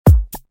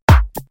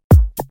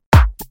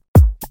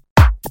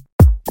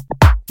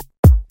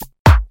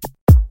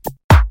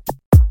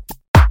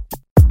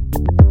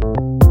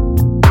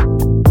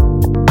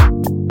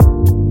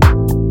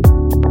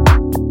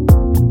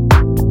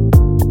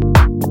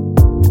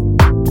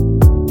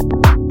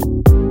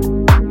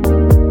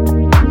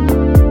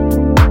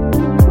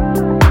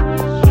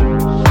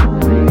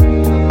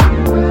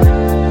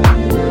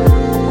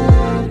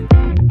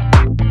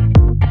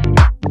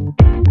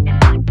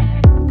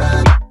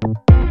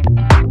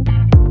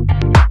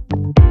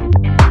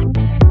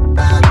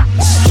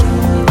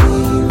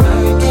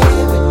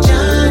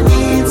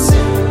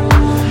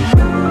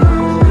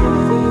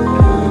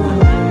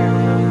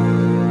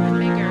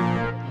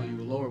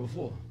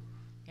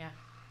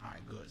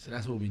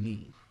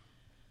need.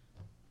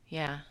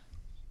 Yeah.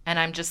 And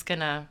I'm just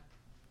going to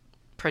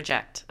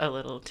project a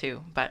little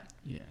too, but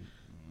Yeah.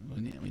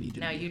 We need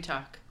now you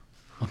talk.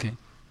 Okay.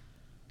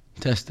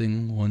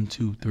 Testing 1,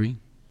 2, 3.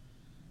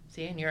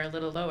 See, and you're a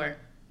little lower.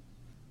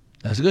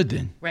 That's good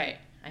then. Right.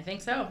 I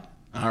think so.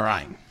 All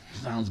right.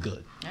 Sounds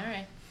good. All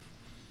right.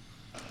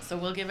 So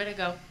we'll give it a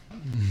go.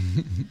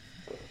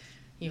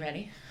 You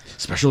ready?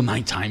 Special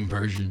nighttime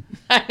version.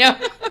 I know.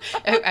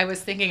 I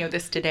was thinking of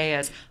this today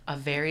as a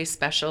very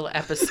special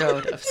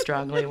episode of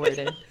Strongly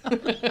Worded.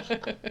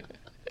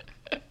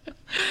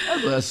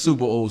 That's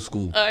super old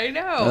school. I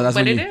know,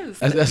 but it is.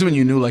 That's when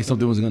you knew like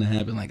something was going to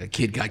happen, like a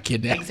kid got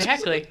kidnapped.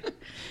 Exactly.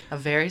 A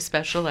very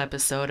special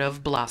episode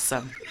of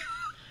Blossom.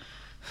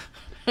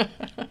 I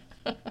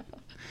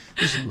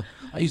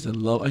used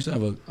to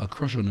have a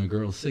crush on a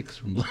girl 6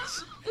 from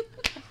Blossom.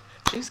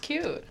 She was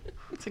cute.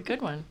 It's a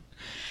good one.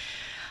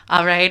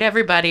 All right,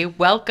 everybody.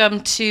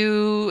 Welcome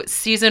to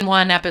Season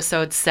 1,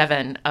 Episode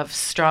 7 of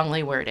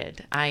Strongly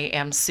Worded. I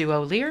am Sue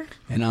O'Lear.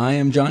 And I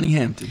am Johnny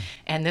Hampton.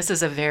 And this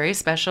is a very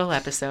special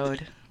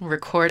episode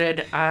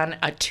recorded on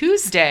a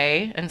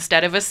Tuesday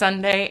instead of a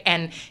Sunday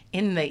and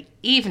in the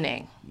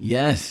evening.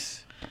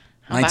 Yes.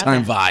 How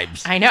Nighttime about that?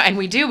 vibes. I know, and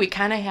we do. We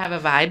kind of have a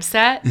vibe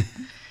set.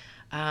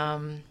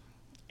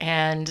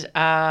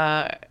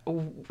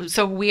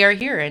 So we are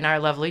here in our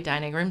lovely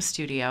dining room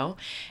studio,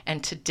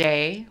 and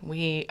today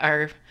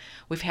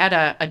we've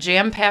had a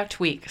jam-packed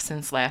week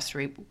since last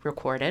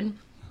recorded.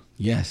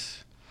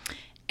 Yes.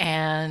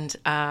 And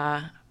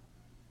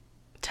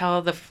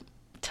tell the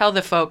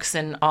folks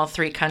in all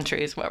 3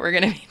 countries what we're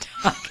going to be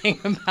talking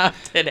about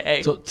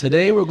today. So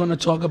today we're going to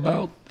talk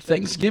about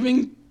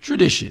Thanksgiving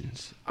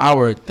traditions,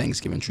 our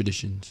Thanksgiving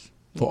traditions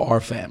for our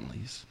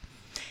families.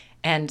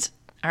 And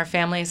our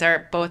families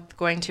are both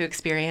going to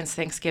experience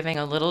Thanksgiving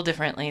a little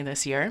differently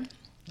this year.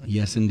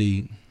 Yes,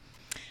 indeed.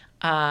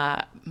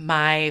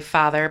 My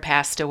father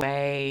passed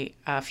away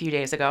a few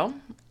days ago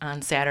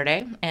on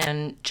Saturday,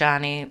 and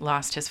Johnny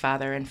lost his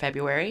father in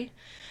February,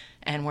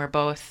 and we're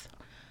both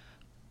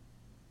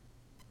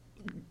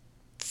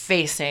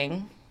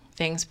facing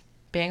things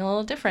being a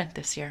little different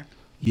this year.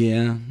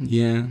 Yeah.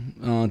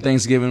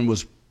 Thanksgiving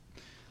was,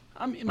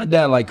 my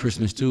dad liked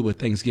Christmas too, but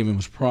Thanksgiving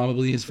was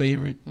probably his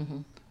favorite.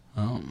 Mm-hmm.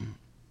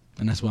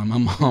 And that's why my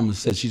mom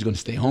said she's going to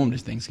stay home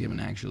this Thanksgiving,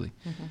 actually.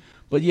 Mm-hmm.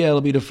 But yeah,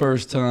 it'll be the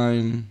first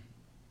time,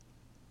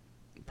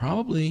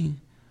 probably,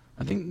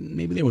 I think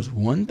maybe there was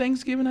one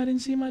Thanksgiving I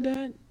didn't see my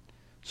dad.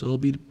 So it'll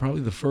be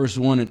probably the first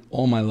one in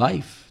all my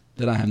life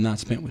that I have not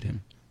spent with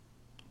him.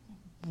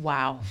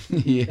 Wow.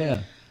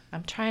 Yeah.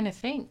 I'm trying to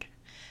think.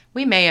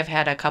 We may have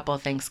had a couple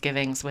of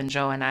Thanksgivings when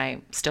Joe and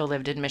I still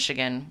lived in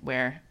Michigan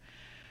where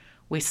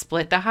we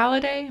split the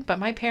holiday, but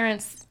my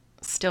parents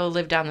still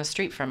lived down the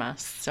street from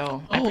us,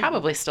 so I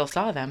probably still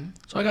saw them.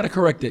 So I got to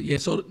correct it. Yeah,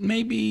 so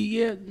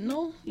maybe,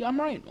 I'm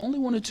right. Only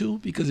 1 or 2,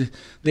 because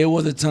there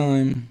was a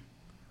time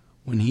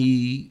when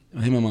him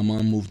and my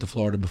mom moved to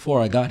Florida before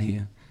I got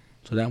here.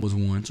 So that was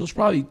 1. So it's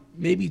probably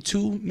maybe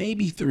 2,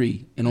 maybe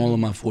 3 in all of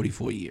my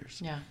 44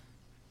 years. Yeah.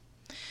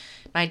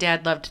 My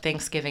dad loved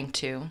Thanksgiving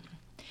too.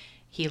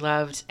 He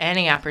loved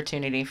any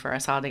opportunity for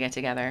us all to get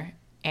together.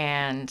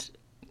 And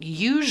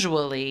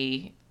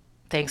usually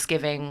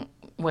Thanksgiving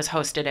was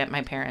hosted at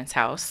my parents'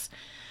 house.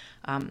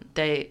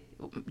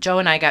 Joe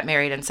and I got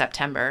married in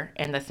September,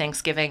 and the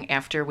Thanksgiving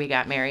after we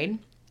got married,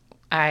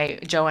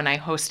 Joe and I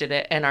hosted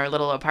it in our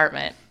little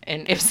apartment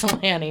in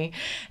Ypsilanti,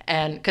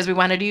 and because we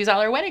wanted to use all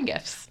our wedding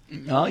gifts.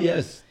 Oh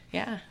yes.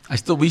 Yeah.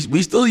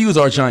 We still use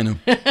our china.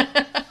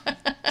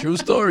 True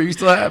story. We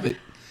still have it.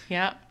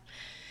 Yeah.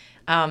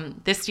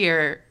 This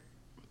year,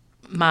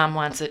 Mom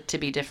wants it to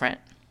be different.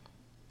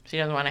 She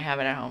doesn't want to have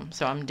it at home,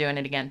 so I'm doing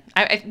it again.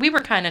 We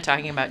were kind of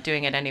talking about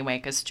doing it anyway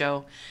because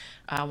Joe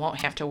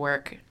won't have to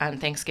work on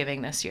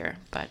Thanksgiving this year.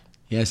 But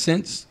yeah,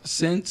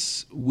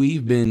 since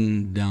we've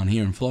been down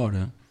here in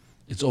Florida,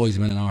 it's always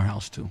been in our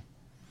house too.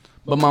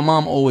 But my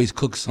mom always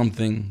cooks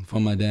something for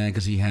my dad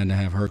because he had to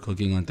have her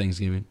cooking on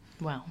Thanksgiving.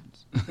 Well,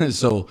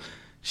 so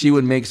she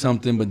would make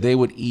something, but they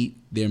would eat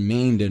their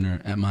main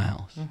dinner at my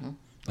house. Mm-hmm.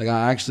 Like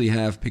I actually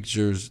have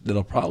pictures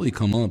that'll probably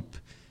come up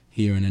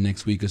here in the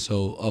next week or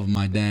so of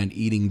my dad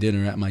eating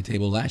dinner at my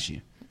table last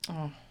year.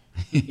 Oh.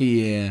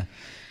 Yeah.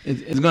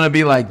 It's going to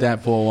be like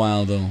that for a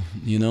while, though,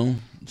 you know?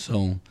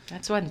 So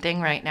that's one thing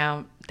right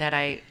now that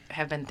I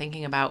have been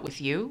thinking about with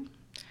you,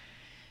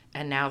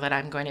 and now that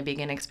I'm going to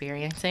begin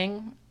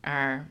experiencing,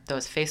 are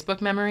those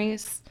Facebook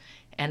memories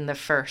and the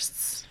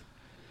firsts.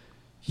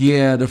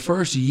 Yeah, the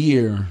first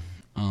year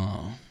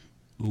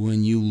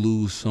when you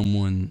lose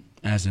someone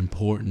as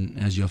important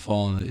as your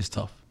father is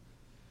tough.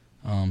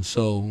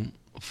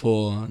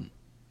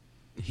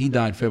 He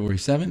died February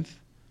 7th.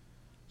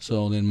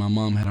 So then my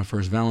mom had her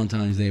first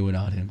Valentine's Day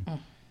without him. Mm.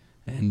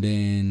 And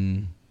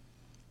then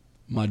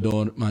my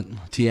daughter,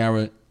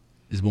 Tiara,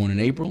 is born in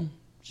April.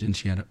 Then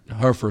she had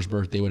her first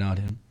birthday without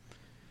him.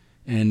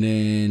 And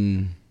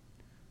then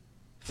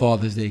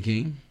Father's Day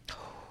came.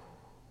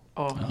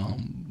 Oh.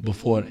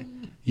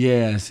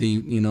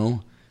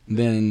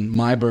 Then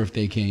my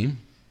birthday came.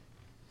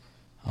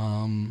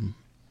 So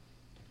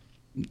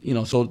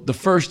the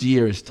first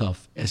year is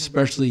tough,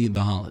 especially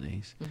the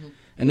holidays.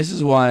 And this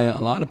is why a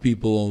lot of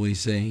people always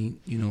say,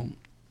 and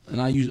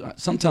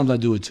sometimes I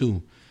do it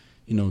too,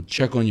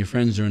 check on your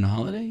friends during the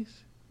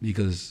holidays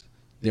because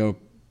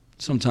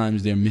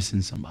sometimes they're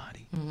missing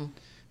somebody.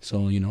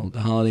 So,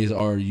 the holidays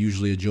are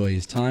usually a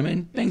joyous time,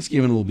 and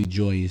Thanksgiving will be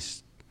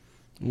joyous.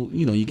 Well,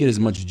 you get as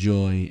much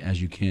joy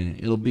as you can.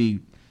 It'll be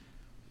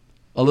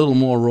a little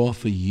more raw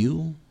for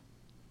you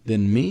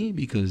than me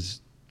because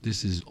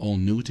this is all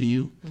new to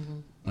you.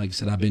 Like I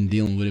said, I've been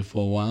dealing with it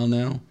for a while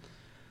now.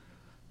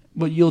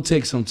 But you'll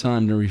take some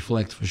time to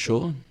reflect for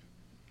sure.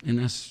 And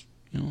that's,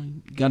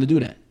 you got to do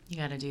that. You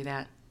got to do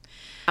that.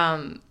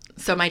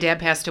 So my dad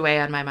passed away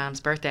on my mom's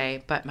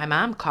birthday, but my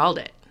mom called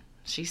it.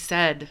 She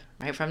said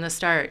right from the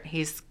start,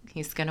 he's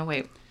going to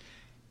wait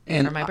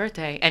for my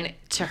birthday. And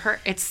to her,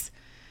 it's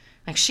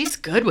like she's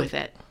good with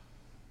it.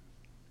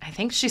 I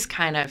think she's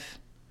kind of,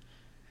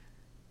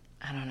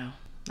 I don't know,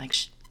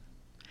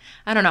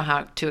 I don't know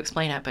how to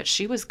explain it, but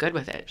she was good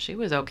with it. She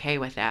was okay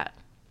with that.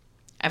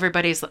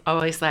 Everybody's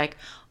always like,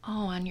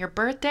 oh, on your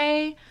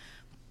birthday?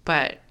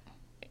 But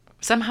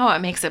somehow it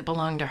makes it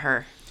belong to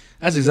her.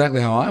 That's exactly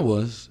how I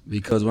was,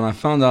 because when I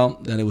found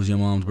out that it was your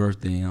mom's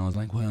birthday, I was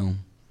like, well,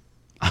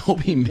 I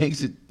hope he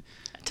makes it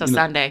till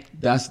Sunday.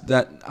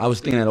 I was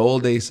thinking that all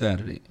day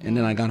Saturday. And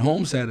then I got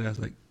home Saturday. I was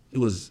like, it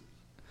was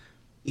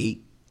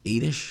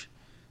 8-ish.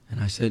 And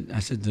I said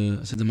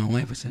to my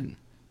wife, I said,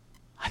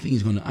 I think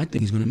he's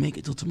gonna make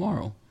it till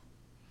tomorrow.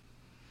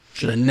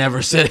 Should have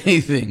never said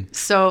anything.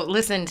 So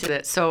listen to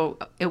this. So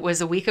it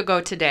was a week ago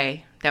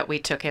today that we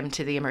took him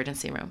to the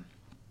emergency room.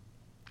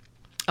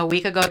 A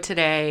week ago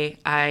today,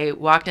 I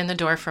walked in the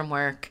door from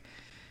work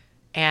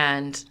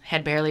and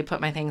had barely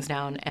put my things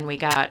down, and I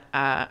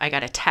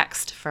got a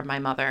text from my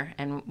mother,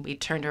 and we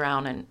turned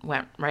around and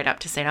went right up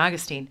to St.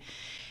 Augustine.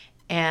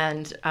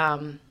 And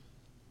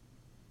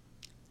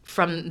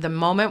from the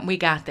moment we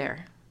got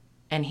there,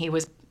 and he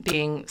was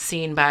being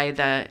seen by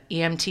the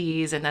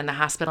EMTs and then the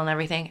hospital and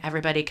everything,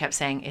 everybody kept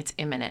saying, it's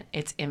imminent,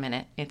 it's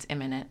imminent, it's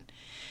imminent.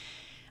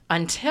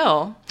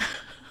 Until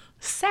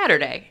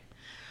Saturday,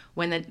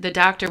 when the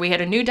doctor, we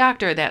had a new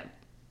doctor that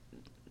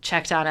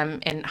checked on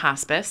him in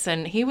hospice,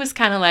 and he was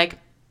kind of like,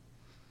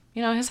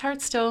 his heart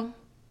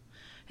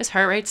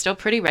rate's still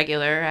pretty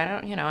regular.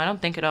 I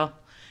don't think it'll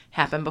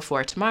happen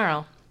before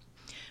tomorrow.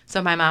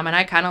 So my mom and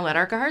I kind of let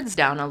our guards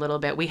down a little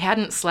bit. We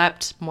hadn't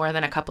slept more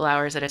than a couple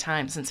hours at a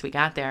time since we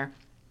got there.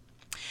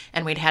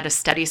 And we'd had a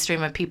steady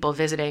stream of people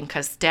visiting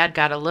because Dad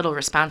got a little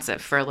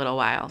responsive for a little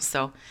while.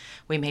 So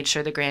we made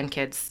sure the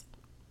grandkids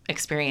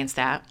experienced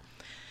that.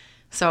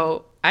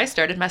 So I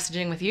started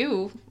messaging with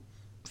you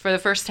for the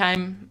first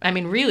time. I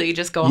mean, really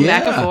just going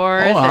back and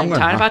forth and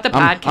talking about the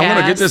podcast. I'm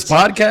going to get this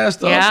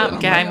podcast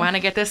up. I want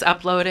to get this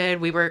uploaded.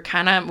 We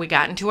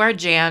got into our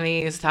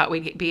jammies, thought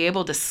we'd be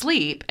able to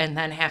sleep and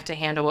then have to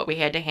handle what we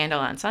had to handle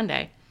on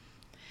Sunday.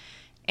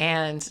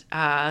 And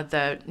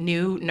the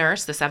new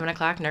nurse, the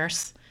 7:00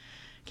 nurse,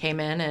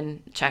 came in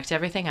and checked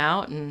everything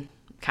out and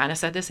kind of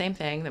said the same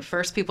thing. The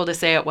first people to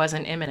say it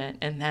wasn't imminent,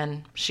 and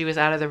then she was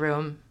out of the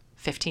room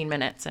 15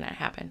 minutes and it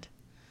happened.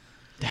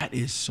 That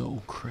is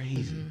so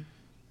crazy.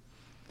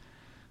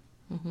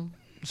 Mm-hmm.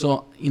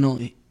 So,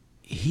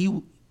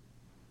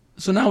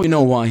 so now we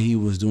know why he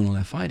was doing all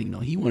that fighting.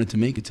 He wanted to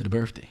make it to the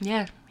birthday.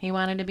 Yeah, he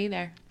wanted to be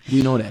there.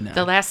 We know that now.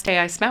 The last day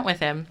I spent with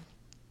him,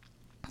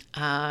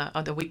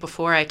 the week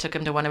before, I took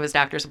him to one of his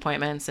doctor's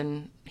appointments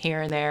and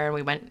here and there, and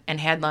we went and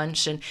had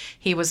lunch, and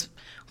he was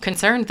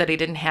concerned that he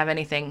didn't have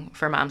anything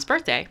for Mom's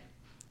birthday.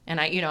 And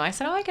I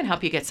said, I can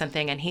help you get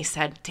something. And he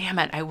said, damn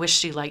it, I wish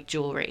she liked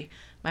jewelry.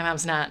 My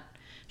mom's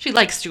she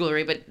likes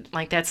jewelry,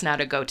 but that's not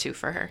a go-to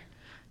for her.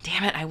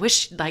 Damn it, I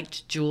wish she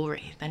liked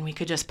jewelry. Then we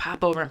could just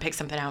pop over and pick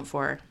something out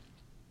for her.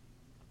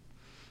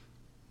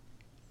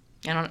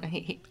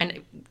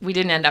 And we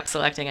didn't end up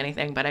selecting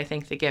anything, but I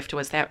think the gift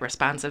was that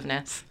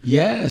responsiveness.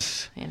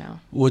 Yes.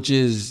 Which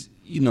is,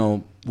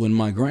 when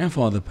my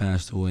grandfather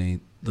passed away,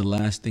 the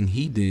last thing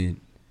he did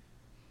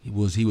he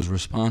was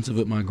responsive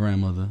with my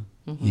grandmother.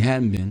 Mm-hmm. He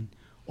hadn't been.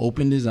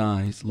 Opened his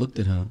eyes, looked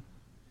at her,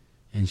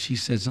 and she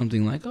said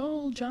something like,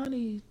 "Oh,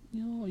 Johnny,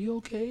 are you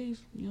okay?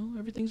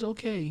 Everything's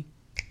okay."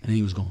 And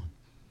he was gone.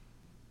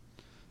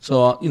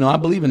 So, I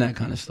believe in that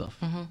kind of stuff.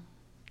 Mm-hmm.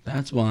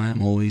 That's why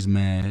I'm always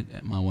mad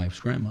at my wife's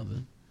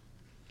grandmother,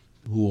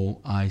 who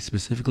I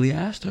specifically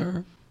asked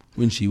her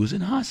when she was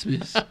in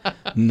hospice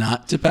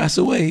not to pass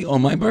away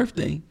on my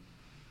birthday.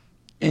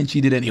 And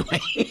she did anyway.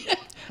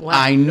 Wow.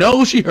 I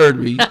know she heard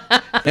me.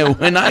 And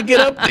when I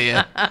get up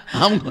there,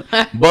 I'm going,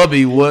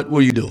 Bubby, what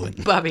were you doing?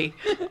 Bubby.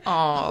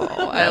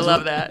 Oh, I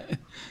love that.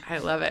 I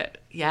love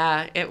it.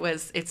 Yeah,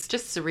 it's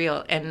just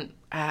surreal. And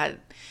I'm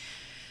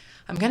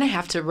going to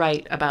have to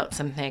write about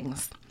some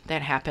things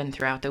that happened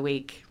throughout the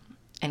week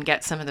and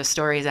get some of the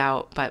stories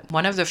out. But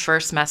one of the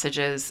first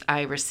messages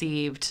I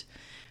received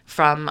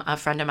from a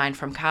friend of mine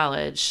from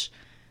college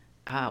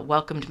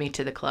welcomed me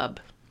to the club.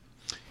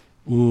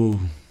 Ooh.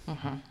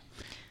 Mm-hmm.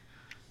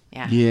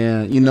 Yeah.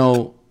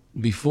 Yeah,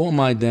 before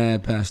my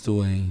dad passed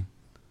away,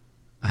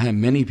 I had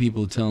many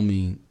people tell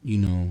me,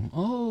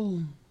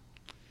 oh,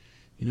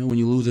 when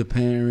you lose a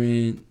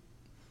parent,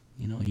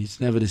 it's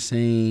never the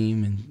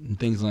same and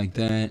things like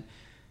that.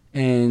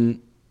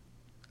 And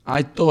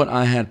I thought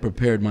I had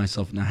prepared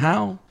myself. Now,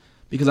 how?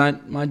 Because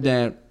my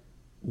dad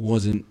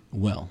wasn't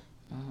well.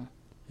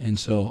 And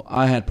so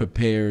I had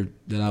prepared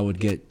that I would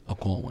get a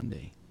call one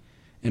day.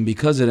 And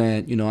because of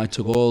that, I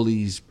took all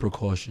these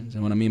precautions.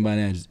 And what I mean by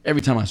that is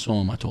every time I saw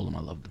him, I told him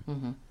I loved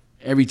him.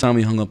 Every time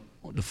we hung up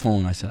the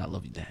phone, I said, I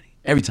love you, Daddy.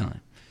 Every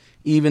time.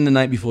 Even the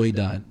night before he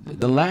died.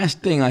 The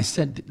last thing I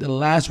said, the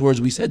last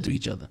words we said to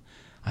each other,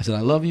 I said,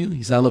 I love you.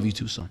 He said, I love you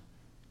too, son.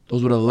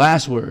 Those were the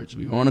last words.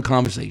 We were on a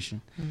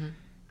conversation.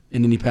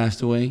 And then he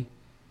passed away.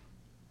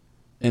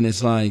 And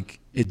it's like,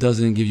 it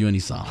doesn't give you any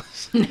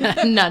solace.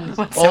 None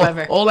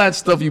whatsoever. All that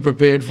stuff you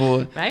prepared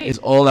for is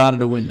all out of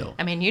the window.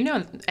 I mean,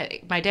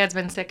 my dad's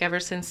been sick ever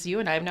since you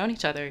and I have known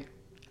each other.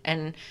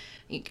 And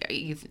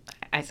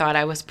I thought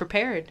I was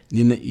prepared.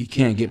 You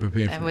can't get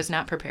prepared for it. I was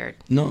not prepared.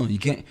 No, you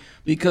can't.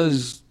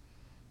 Because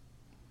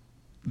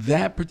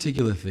that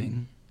particular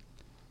thing,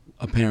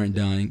 a parent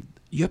dying,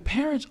 your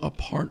parents are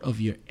part of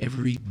your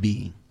every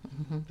being.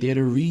 They're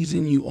the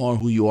reason you are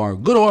who you are,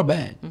 good or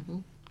bad.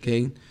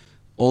 Okay?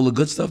 All the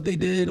good stuff they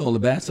did, all the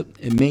bad stuff,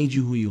 it made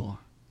you who you are.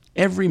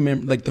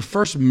 Like the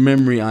first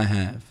memory I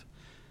have,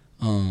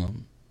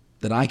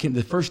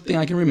 the first thing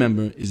I can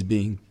remember is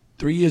being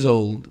 3 years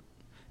old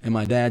and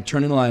my dad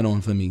turning the light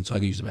on for me so I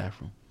could use the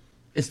bathroom.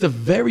 It's the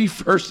very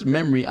first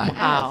memory I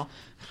have.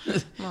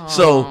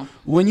 So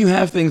when you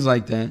have things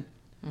like that,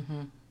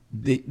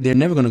 they're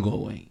never going to go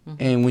away.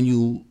 And when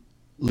you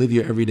live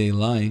your everyday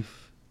life,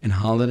 and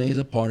holidays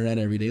are part of that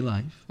everyday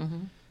life,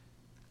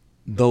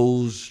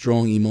 those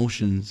strong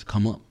emotions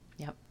come up.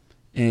 Yep.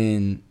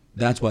 And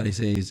that's why they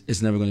say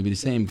it's never going to be the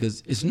same,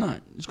 because it's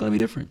not. It's going to be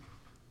different.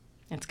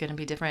 It's going to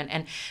be different.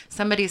 And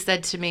somebody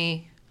said to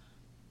me,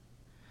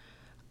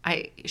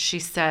 she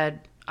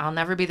said, I'll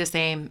never be the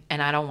same,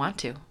 and I don't want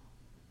to.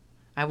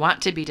 I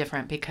want to be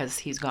different because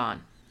he's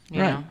gone.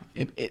 You know?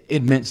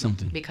 It meant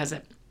something. Because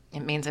it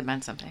means it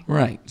meant something.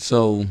 Right.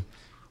 So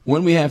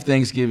when we have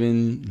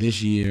Thanksgiving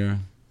this year,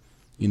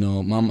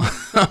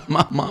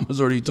 my mom has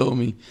already told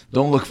me,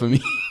 don't look for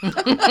me.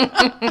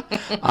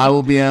 I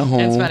will be at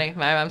home. It's funny.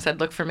 My mom said,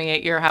 look for me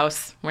at your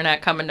house. We're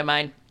not coming to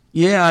mine.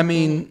 Yeah, I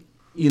mean,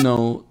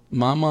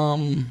 my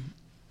mom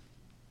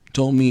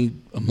told me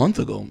a month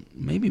ago,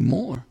 maybe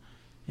more.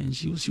 And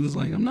she was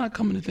like, I'm not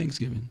coming to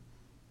Thanksgiving.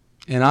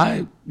 And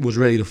I was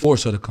ready to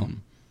force her to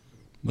come.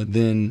 But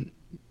then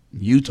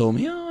you told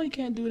me, oh, you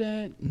can't do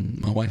that.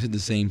 And my wife did the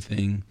same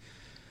thing.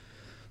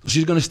 So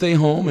she's going to stay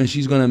home, and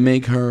she's going to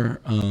make her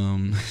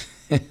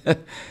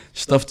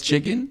stuffed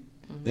chicken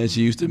that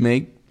she used to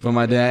make for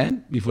my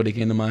dad before they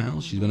came to my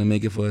house. She's going to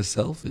make it for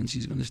herself, and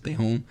she's going to stay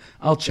home.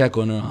 I'll check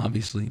on her,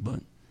 obviously, but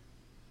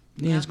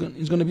yeah. It's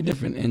going to be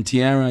different. And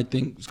Tiara, I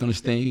think, is going to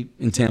stay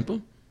in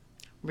Tampa.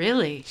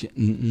 Really?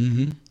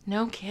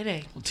 No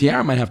kidding. Well,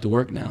 Tiara might have to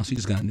work now. She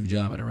just got a new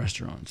job at a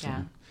restaurant. So.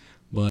 Yeah.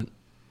 But,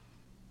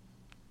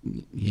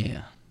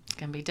 yeah. It's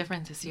going to be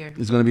different this year.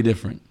 It's going to be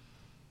different.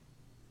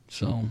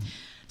 So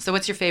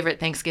what's your favorite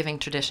Thanksgiving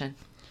tradition?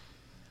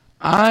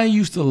 I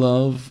used to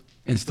love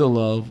and still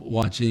love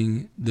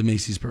watching the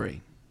Macy's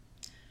parade.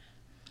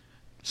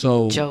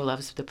 So Joe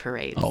loves the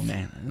parades. Oh,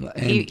 man.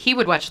 He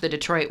would watch the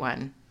Detroit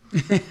one,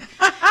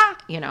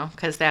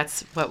 because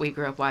that's what we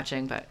grew up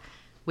watching. But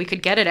we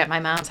could get it at my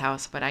mom's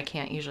house, but I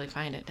can't usually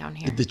find it down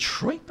here. The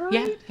Detroit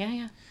parade?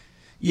 Yeah.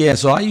 Yeah,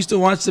 so I used to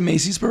watch the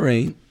Macy's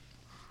parade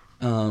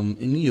in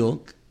New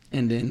York,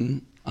 and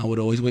then I would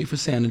always wait for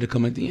Santa to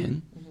come at the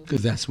end,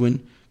 because that's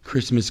when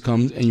Christmas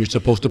comes and you're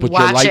supposed to put your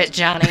lights. Watch it,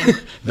 Johnny.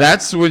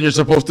 That's when you're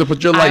supposed to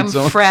put your lights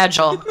on. I'm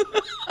fragile.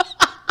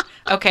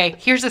 Okay,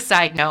 here's a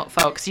side note,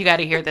 folks. You got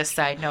to hear this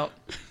side note.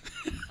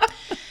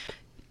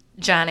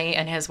 Johnny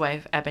and his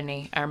wife,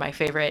 Ebony, are my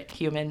favorite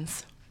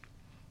humans.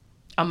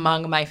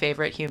 Among my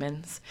favorite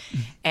humans.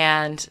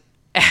 And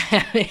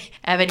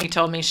Ebony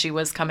told me she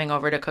was coming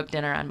over to cook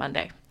dinner on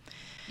Monday.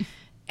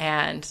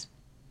 And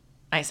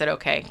I said,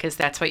 okay, because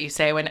that's what you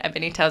say when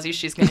Ebony tells you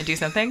she's going to do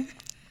something.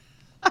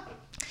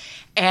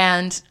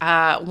 And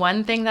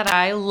one thing that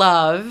I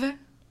love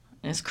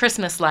is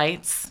Christmas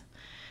lights.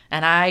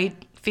 And I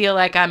feel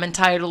like I'm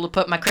entitled to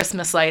put my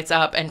Christmas lights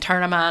up and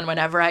turn them on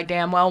whenever I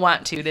damn well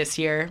want to this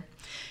year.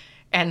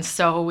 And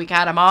so we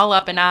got them all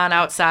up and on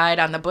outside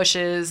on the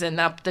bushes and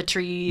up the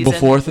trees.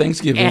 Before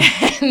Thanksgiving.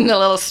 And the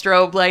little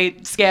strobe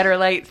light, scatter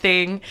light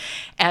thing.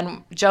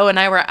 And Joe and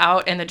I were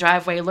out in the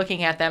driveway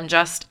looking at them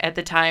just at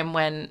the time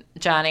when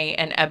Johnny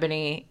and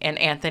Ebony and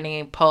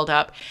Anthony pulled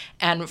up.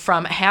 And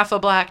from half a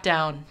block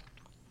down,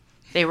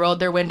 they rolled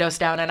their windows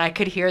down, and I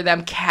could hear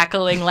them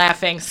cackling,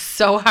 laughing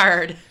so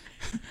hard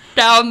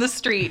down the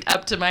street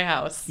up to my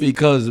house.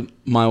 Because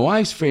my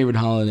wife's favorite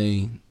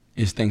holiday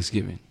is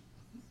Thanksgiving.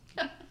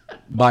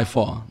 By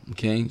far,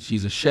 okay?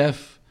 She's a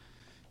chef.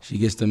 She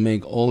gets to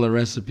make all the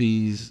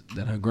recipes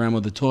that her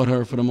grandmother taught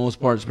her for the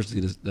most part,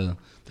 especially the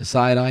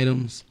side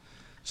items.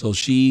 So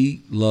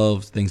she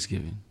loves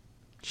Thanksgiving.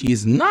 She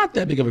is not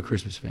that big of a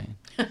Christmas fan.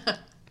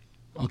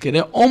 Okay,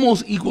 they're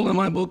almost equal in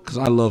my book because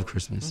I love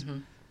Christmas.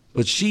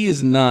 But she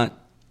is not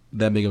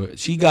that big of a...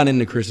 She got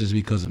into Christmas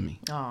because of me.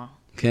 Oh.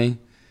 Okay?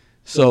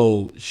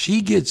 So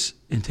she gets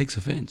and takes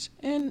offense.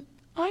 And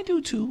I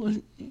do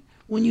too.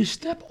 When you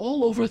step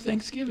all over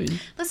Thanksgiving...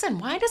 Listen,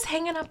 why does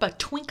hanging up a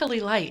twinkly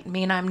light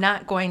mean I'm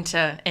not going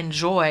to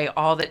enjoy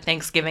all that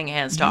Thanksgiving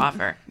has to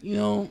offer? You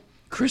know,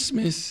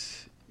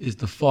 Christmas is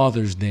the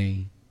Father's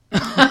Day.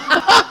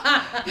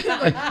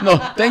 No,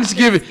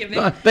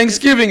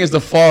 Thanksgiving is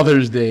the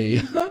Father's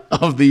Day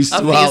of these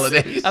two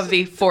holidays. Of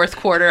the fourth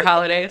quarter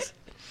holidays.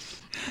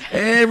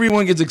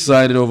 Everyone gets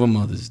excited over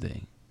Mother's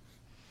Day.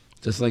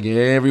 Just like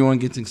everyone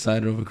gets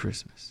excited over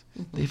Christmas.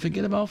 They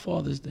forget about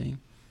Father's Day.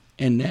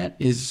 And that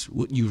is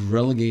what you've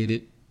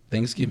relegated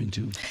Thanksgiving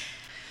to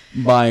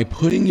by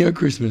putting your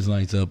Christmas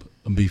lights up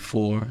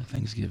before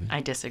Thanksgiving.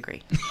 I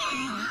disagree.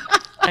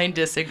 I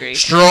disagree.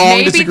 Strong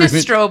Maybe disagreement. the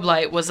strobe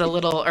light was a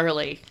little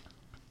early.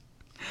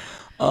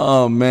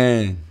 Oh,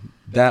 man.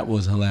 That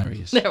was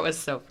hilarious. That was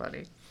so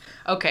funny.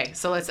 Okay,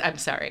 so I'm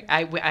sorry.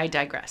 I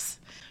digress.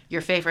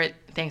 Your favorite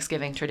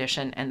Thanksgiving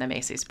tradition and the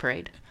Macy's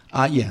Parade?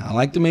 Yeah, I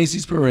like the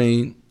Macy's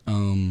Parade.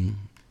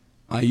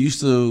 I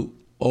used to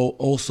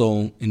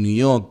also in New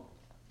York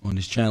on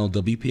this channel,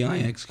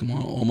 WPIX, come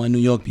on, all my New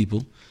York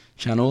people,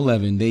 Channel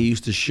 11, they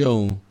used to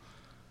show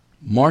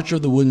March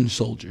of the Wooden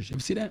Soldiers. You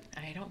ever see that?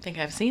 I don't think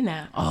I've seen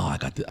that. Oh,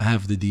 I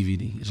have the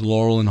DVD. It's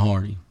Laurel and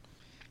Hardy.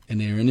 And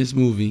they're in this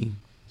movie.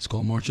 It's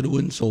called March of the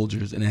Wooden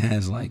Soldiers, and it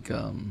has like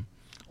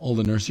all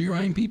the nursery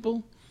rhyme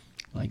people,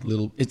 like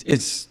little.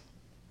 It's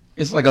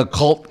like a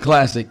cult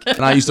classic, and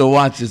I used to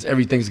watch this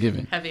every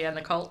Thanksgiving. Heavy on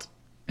the cult.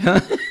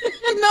 No,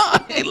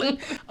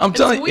 I'm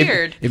telling you.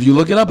 Weird. If you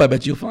look it up, I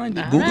bet you'll find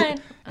it. All Google. right.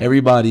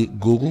 Everybody,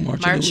 Google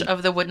March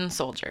of the Wooden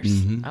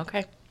Soldiers.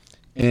 Okay.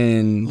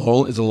 And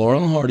it's a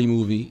Laurel and Hardy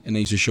movie, and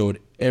they used to show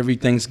it every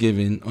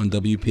Thanksgiving on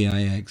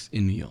WPIX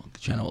in New York,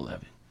 Channel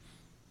 11.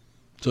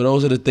 So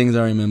those are the things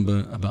I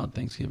remember about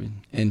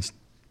Thanksgiving. And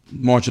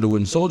March of the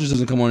Wooden Soldiers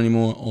doesn't come on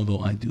anymore, although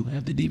I do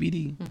have the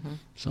DVD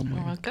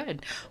somewhere. Well,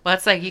 good. Well,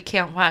 it's like you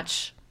can't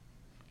watch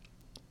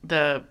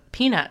the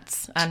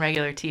Peanuts on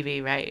regular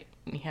TV, right?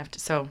 You have to.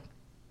 So,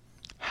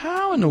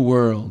 how in the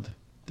world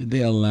did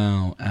they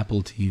allow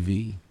Apple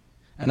TV?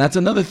 And that's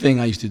another thing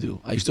I used to do.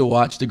 I used to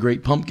watch The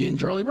Great Pumpkin,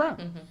 Charlie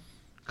Brown.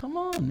 Come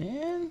on,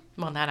 man.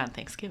 Well, not on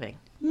Thanksgiving.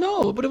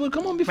 No, but it would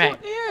come on before. Right.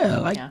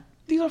 Yeah,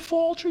 these are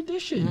fall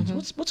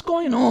traditions. What's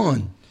going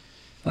on?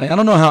 Like I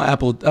don't know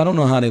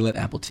how they let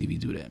Apple TV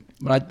do that.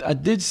 But I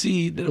did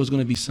see that it was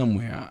going to be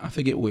somewhere. I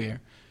forget where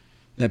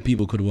that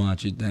people could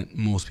watch it that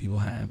most people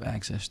have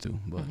access to.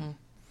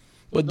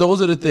 But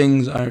those are the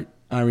things I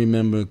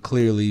remember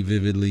clearly,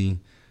 vividly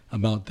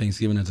about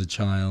Thanksgiving as a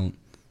child.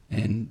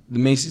 And the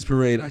Macy's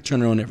Parade, I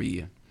turn it on every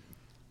year.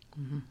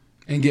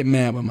 And get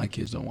mad when my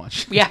kids don't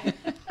watch. Yeah.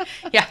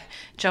 Yeah.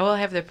 Joe will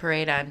have the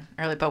parade on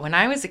early. But when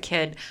I was a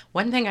kid,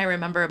 one thing I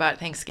remember about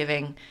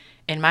Thanksgiving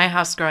in my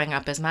house growing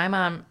up is my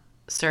mom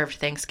served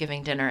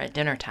Thanksgiving dinner at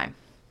dinner time.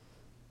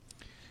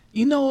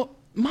 You know,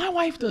 my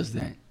wife does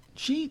that.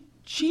 She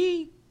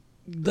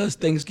does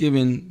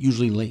Thanksgiving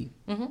usually late.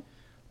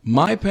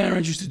 My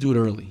parents used to do it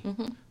early.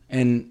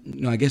 And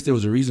you know, I guess there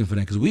was a reason for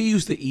that because we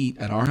used to eat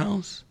at our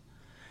house.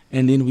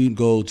 And then we'd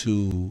go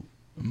to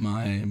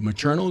my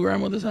maternal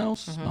grandmother's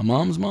house, my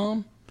mom's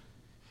mom,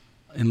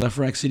 in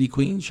Lefrak City,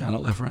 Queens. Shout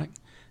out Lefrak.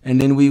 And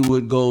then we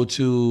would go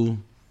to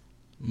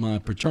my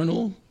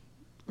paternal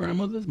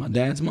grandmother's, my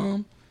dad's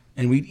mom,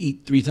 and we'd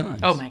eat 3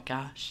 times. Oh, my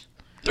gosh.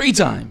 3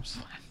 times.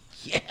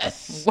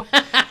 Yes.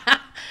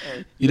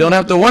 You don't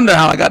have to wonder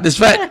how I got this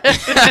fat.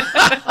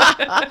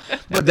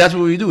 But that's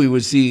what we do. We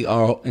would see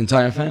our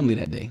entire family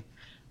that day.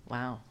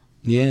 Wow.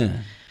 Yeah.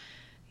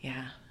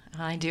 Yeah.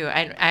 I do.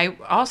 I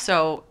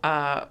also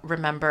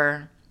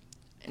remember,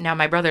 now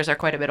my brothers are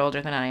quite a bit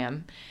older than I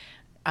am.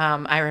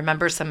 I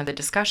remember some of the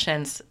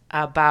discussions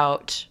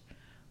about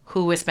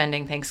who was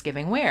spending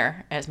Thanksgiving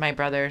where as my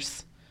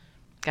brothers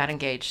got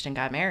engaged and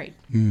got married.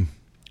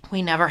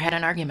 We never had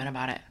an argument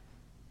about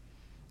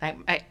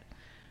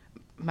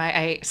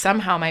it.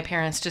 Somehow my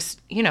parents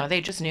just,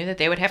 they just knew that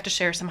they would have to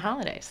share some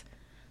holidays.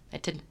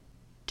 That did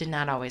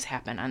not always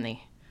happen on the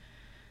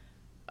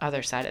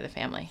other side of the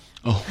family.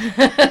 Oh.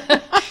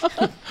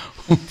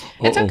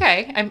 It's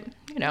okay.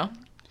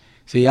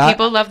 See,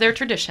 people love their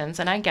traditions,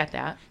 and I get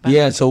that. But.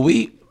 Yeah, so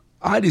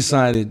I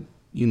decided,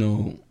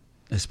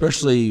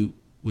 especially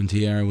when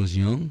Tiara was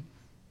young,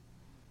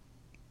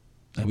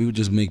 that we would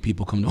just make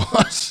people come to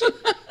us.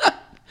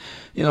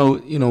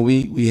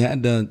 We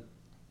had the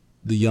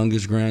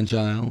youngest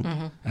grandchild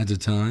at the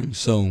time,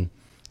 so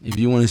if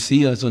you want to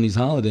see us on these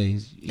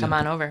holidays, come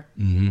on over.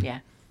 Yeah.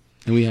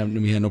 And we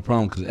had no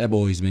problem because Eb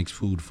always makes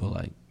food for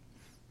like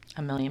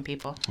 1 million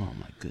people. Oh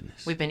my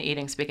goodness. We've been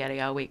eating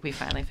spaghetti all week. We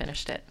finally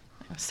finished it.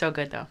 It was so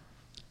good though.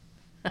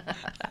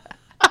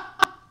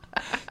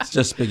 It's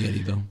just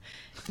spaghetti though.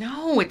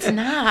 No, it's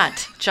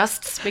not.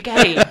 Just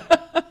spaghetti.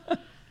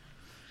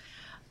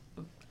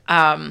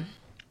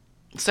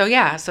 So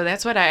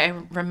that's what I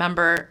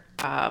remember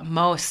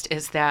most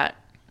is that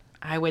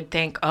I would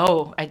think,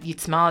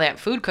 you'd smell that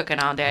food cooking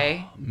all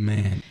day.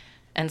 Man,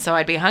 And so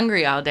I'd be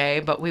hungry all day,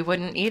 but we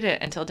wouldn't eat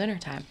it until dinner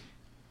time.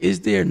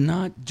 is there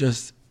not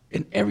just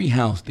in every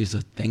house there's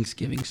a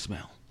Thanksgiving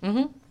smell?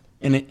 Mm-hmm.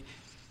 And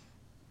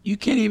you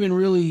can't even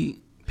really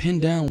pin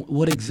down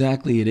what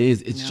exactly it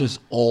is. It's just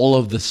all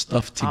of the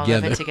stuff together. All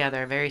of it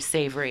together. A very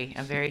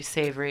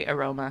savory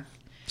aroma.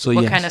 So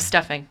What yes. kind of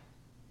stuffing?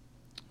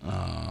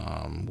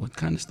 What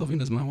kind of stuffing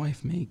does my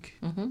wife make?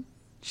 Mm-hmm.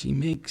 She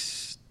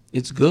makes,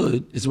 it's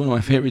good. It's one of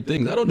my favorite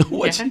things. I don't know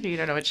what You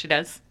don't know what she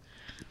does?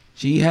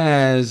 she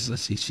has.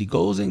 Let's see. She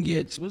goes and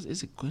gets,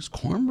 it's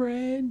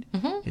cornbread?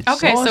 Mm-hmm. It's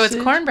Okay, so it's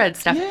sausage. cornbread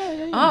stuff.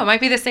 Yeah. Oh, it might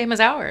be the same as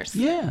ours.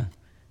 Yeah.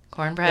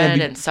 Cornbread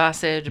Yeah, and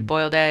sausage,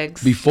 boiled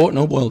eggs.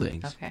 No boiled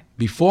eggs. Okay.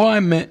 Before I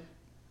met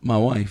my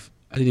wife,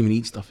 I didn't even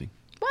eat stuffing.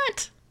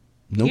 What?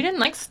 Nope. You didn't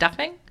like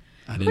stuffing?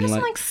 I Who didn't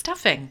doesn't like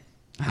stuffing?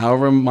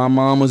 However, my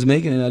mom was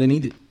making it, I didn't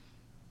eat it.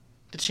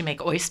 Did she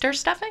make oyster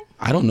stuffing?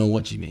 I don't know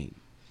what she made.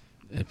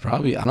 I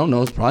don't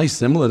know. It's probably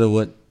similar to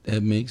what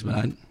Ed makes,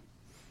 but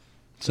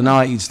so now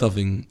I eat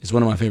stuffing. It's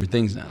one of my favorite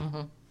things now.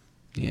 Mm-hmm.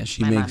 Yeah,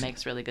 she My makes. mom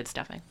makes really good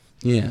stuffing.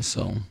 Yeah,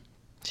 so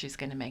She's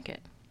going to make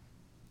it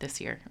this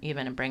year,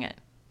 even, and bring it.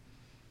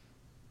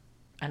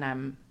 And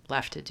I'm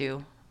left to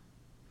do.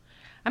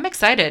 I'm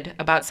excited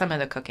about some of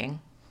the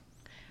cooking.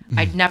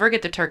 I'd never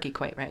get the turkey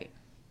quite right.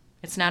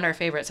 It's not our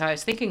favorite. So I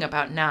was thinking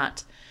about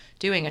not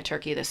doing a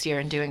turkey this year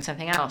and doing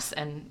something else.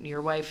 And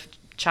your wife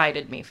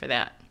chided me for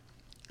that.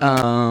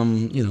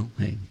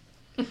 hey,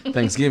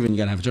 Thanksgiving you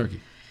gotta have a turkey.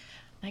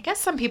 I guess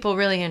some people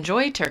really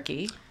enjoy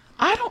turkey,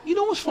 I don't. You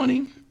know what's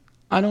funny?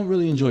 I don't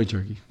really enjoy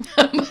turkey.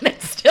 but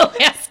it still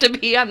has to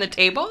be on the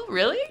table.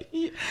 Really?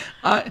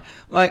 I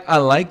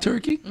like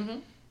turkey,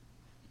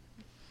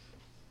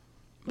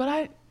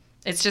 but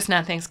It's just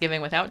not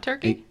Thanksgiving without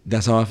turkey.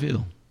 that's how I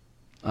feel.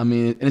 I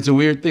mean, and it's a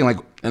weird thing.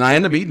 And I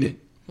end up eating it.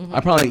 I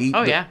probably eat.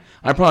 Oh, yeah.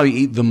 I probably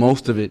eat the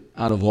most of it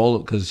out of all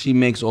of it because she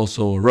makes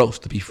also a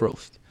roast, a beef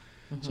roast.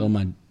 So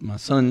my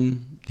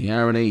son,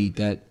 Tiara, they eat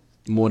that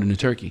more than the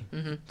turkey.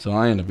 So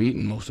I end up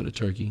eating most of the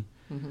turkey.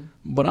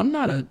 But I'm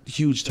not a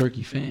huge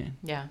turkey fan.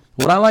 Yeah.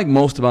 What I like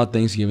most about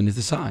Thanksgiving is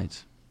the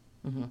sides.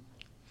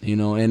 You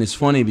know, and it's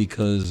funny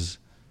because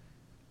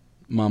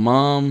my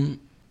mom,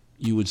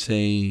 you would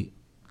say,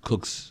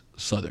 cooks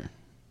Southern.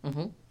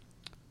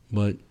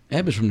 But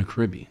Eb is from the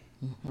Caribbean.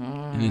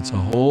 And it's a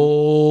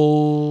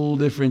whole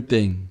different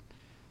thing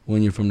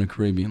when you're from the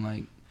Caribbean.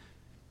 Like,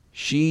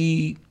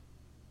 she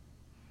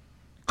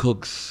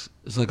cooks,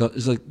 it's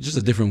like just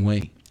a different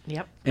way.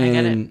 Yep. I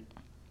get it. And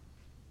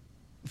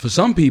for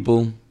some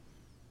people,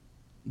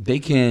 they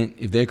can't,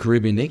 if they're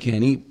Caribbean, they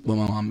can't eat what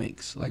my mom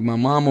makes. Like my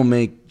mom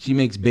she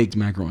makes baked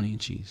macaroni and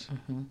cheese.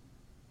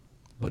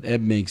 But Eb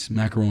makes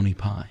macaroni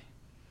pie.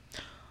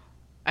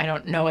 I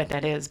don't know what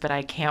that is, but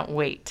I can't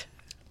wait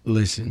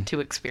Listen, to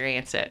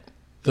experience it.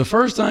 the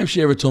first time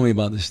she ever told me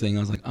about this thing, I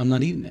was like, I'm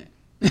not eating that.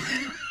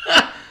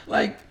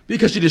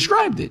 Because she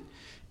described it.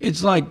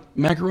 It's like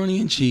macaroni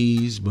and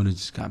cheese, but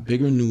it's got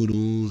bigger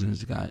noodles and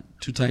it's got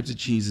 2 types of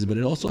cheeses, but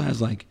it also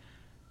has like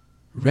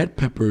red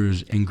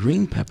peppers and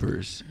green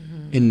peppers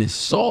in this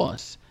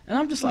sauce. And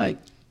I'm just like,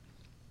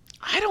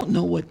 I don't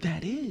know what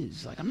that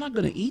is. Like, I'm not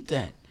going to eat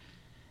that.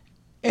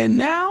 And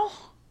now,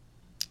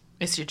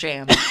 It's your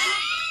jam.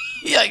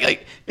 yeah,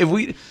 like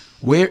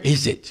where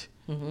is it?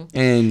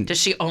 And Does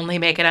she only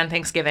make it on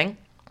Thanksgiving?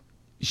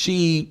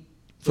 she,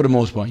 for the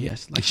most part,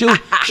 yes. Like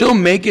she'll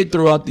make it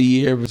throughout the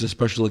year if it's a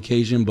special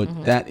occasion,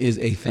 but that is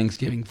a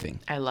Thanksgiving thing.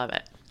 I love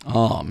it.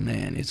 Oh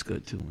man, it's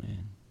good too,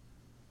 man.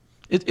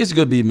 It's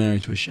good being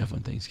married to a chef on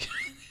Thanksgiving.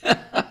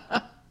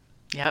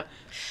 Yep.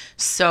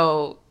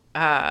 So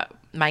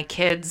my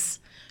kids,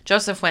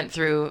 Joseph went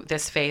through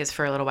this phase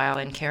for a little while,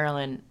 and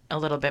Carolyn a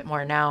little bit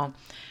more now,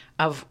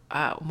 of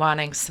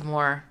wanting some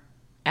more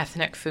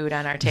ethnic food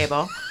on our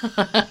table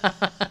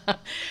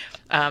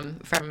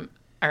from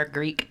our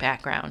Greek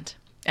background.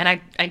 And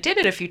I did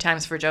it a few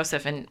times for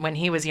Joseph, and when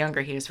he was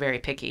younger, he was very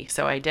picky.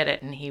 So I did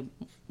it, and he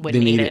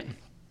wouldn't Didn't eat eat it.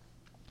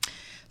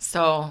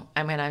 So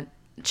I'm going to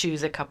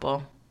choose a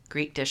couple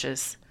Greek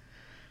dishes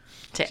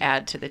to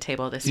add to the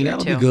table this year,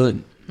 That'll too. be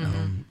good.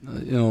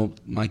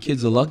 My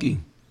kids are lucky.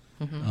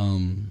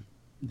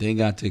 They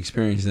got to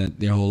experience that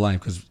their whole life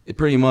because it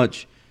pretty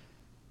much,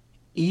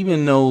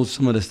 even though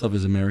some of the stuff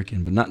is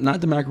American, but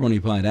not the macaroni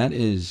pie, that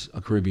is a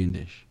Caribbean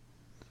dish.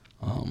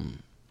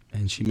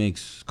 And she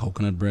makes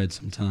coconut bread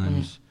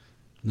sometimes.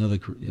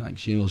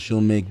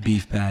 She'll make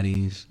beef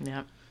patties.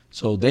 Yep.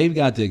 So they've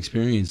got to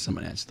experience some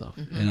of that stuff.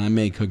 And I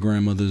make her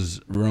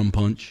grandmother's rum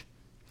punch,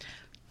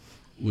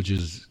 which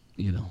is,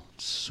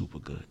 super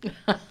good.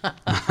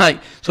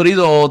 So these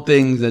are all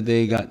things that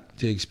they got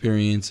to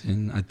experience.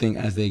 And I think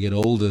as they get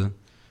older,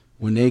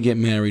 when they get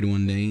married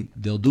one day,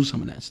 they'll do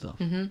some of that stuff.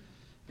 And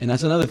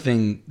that's another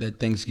thing that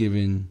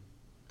Thanksgiving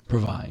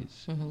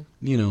provides.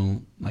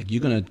 Like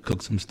you're going to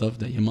cook some stuff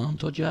that your mom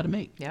taught you how to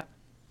make. Yep.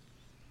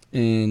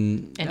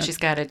 And she's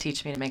got to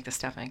teach me to make the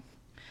stuffing.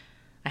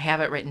 I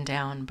have it written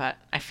down, but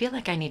I feel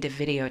like I need to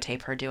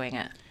videotape her doing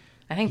it.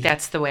 I think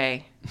that's the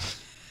way.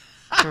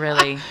 to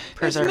really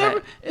preserve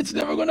it. It's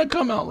never gonna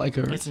come out like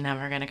hers. It's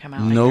never going to come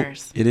out like Nope,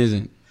 hers. it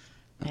isn't.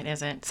 It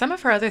isn't. Some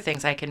of her other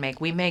things I can make.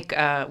 We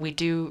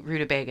do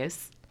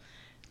rutabagas,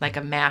 like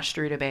a mashed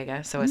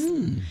rutabaga. So it's,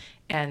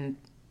 and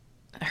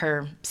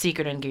her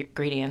secret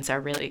ingredients are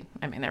really,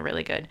 they're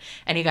really good.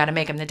 And you got to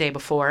make them the day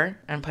before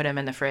and put them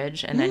in the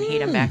fridge and then heat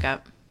them back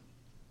up.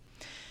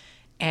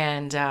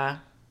 And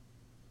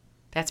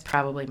that's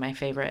probably my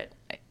favorite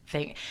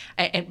thing.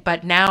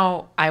 But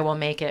now I will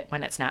make it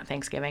when it's not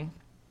Thanksgiving.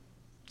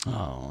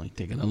 Oh, you're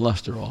taking the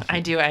luster off. I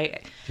do.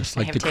 Just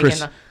like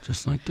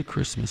just like the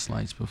Christmas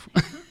lights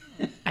before.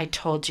 I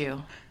told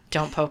you,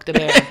 don't poke the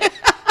bear.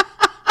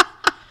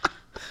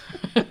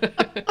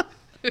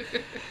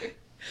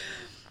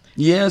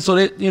 Yeah,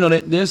 so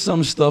there's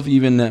some stuff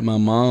even that my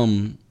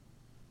mom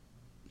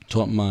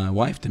taught my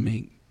wife to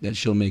make that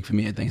she'll make for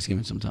me at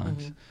Thanksgiving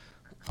sometimes.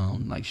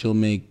 Like she'll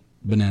make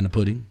banana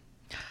pudding.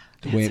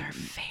 That's her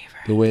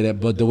favorite.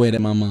 The way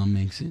that my mom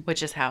makes it.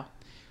 Which is how?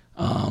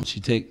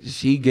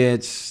 She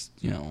gets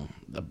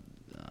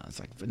it's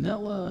like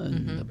vanilla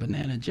and the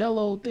banana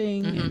jello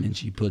thing, and then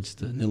she puts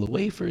the Nilla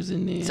wafers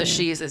in there. So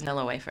she uses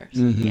Nilla wafers.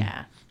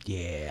 Yeah,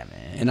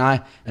 man. And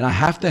I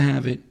have to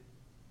have it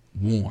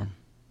warm.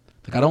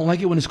 Like I don't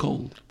like it when it's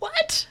cold.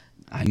 What?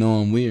 I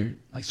know I'm weird.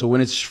 Like so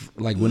when it's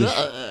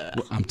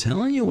I'm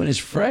telling you, when it's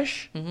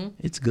fresh,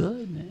 it's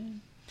good,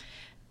 man.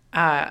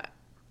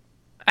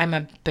 I'm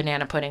a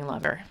banana pudding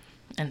lover,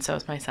 and so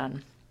is my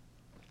son.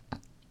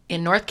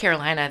 In North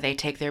Carolina, they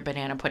take their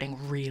banana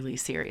pudding really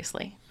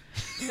seriously.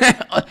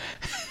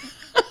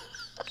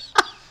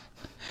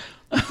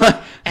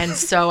 And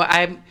so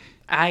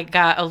I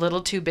got a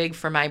little too big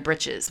for my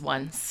britches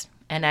once,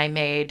 and I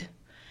made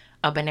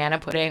a banana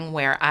pudding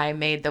where I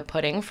made the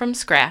pudding from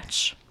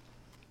scratch,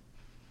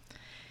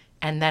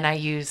 and then I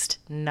used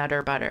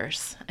Nutter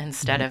Butters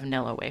instead of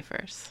Nilla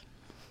wafers,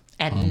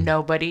 and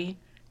nobody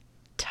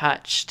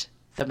touched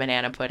the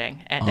banana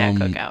pudding at that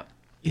cookout.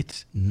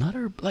 It's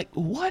Nutter, like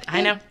what?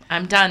 I know.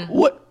 I'm done.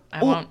 What?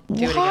 I won't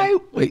do it Why?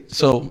 again. Wait.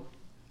 So,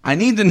 I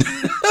need to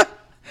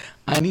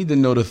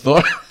know the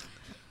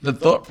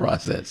thought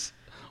process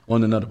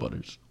on the Nutter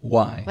Butters.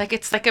 Why? Like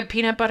it's like a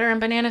peanut butter and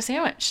banana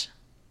sandwich.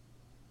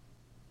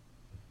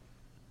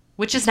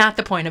 Which is not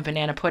the point of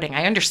banana pudding.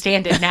 I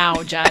understand it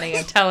now, Johnny.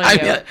 I'm telling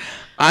you.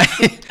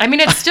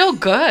 It's still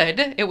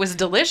good. It was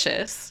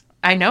delicious.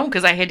 I know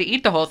because I had to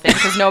eat the whole thing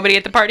because nobody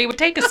at the party would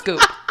take a scoop.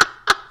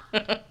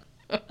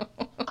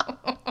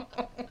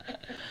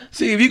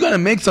 See, if you're gonna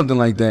make something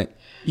like that,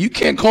 you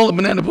can't call it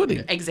banana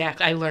pudding.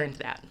 Exactly. I learned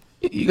that.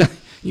 You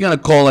gotta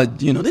call it.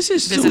 This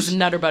is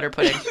Nutter Butter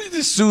pudding. This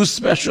is Sue's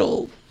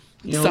special.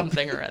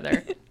 Something or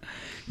other.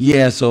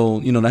 Yeah. So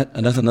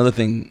that's another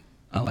thing.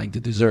 I like the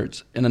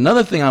desserts. And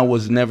another thing I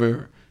was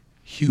never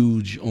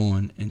huge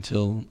on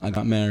until I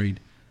got married,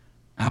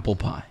 apple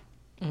pie.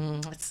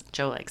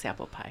 Joe likes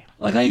apple pie.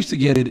 Like I used to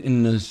get it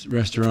in the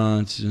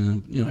restaurants,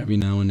 every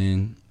now and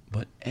then.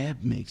 But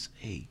Eb makes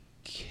a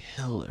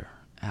killer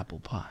apple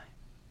pie.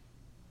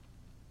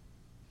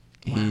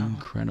 Wow.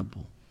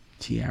 Incredible.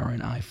 Tiara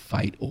and I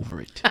fight over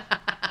it.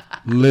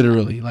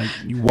 Literally. Like,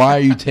 why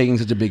are you taking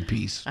such a big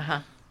piece?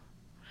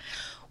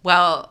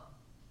 Well,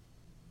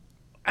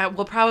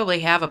 we'll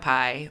probably have a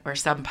pie or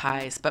some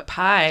pies, but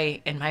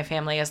pie in my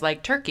family is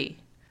like turkey.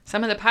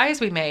 Some of the pies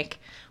we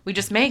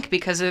just make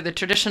because they're the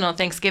traditional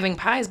Thanksgiving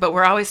pies, but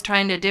we're always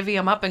trying to divvy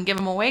them up and give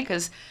them away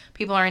because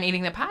people aren't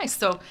eating the pies.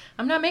 So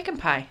I'm not making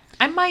pie.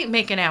 I might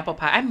make an apple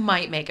pie. I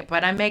might make it,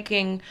 but I'm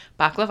making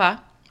baklava.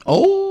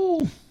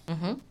 Oh.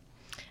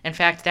 In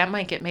fact, that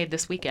might get made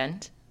this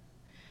weekend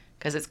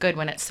because it's good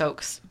when it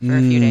soaks for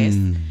a few days.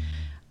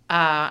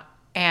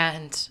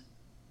 And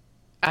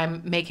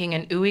I'm making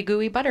an ooey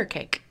gooey butter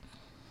cake.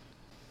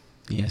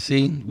 Yeah,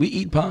 see, we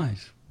eat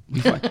pies. We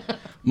fight.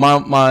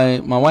 my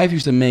wife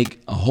used to make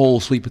a whole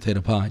sweet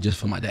potato pie just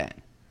for my dad.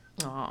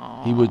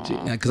 Aww. He would,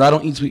 because I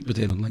don't eat sweet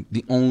potato. Like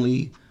the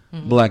only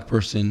black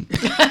person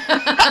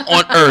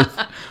on earth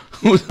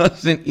who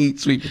doesn't eat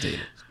sweet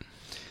potatoes.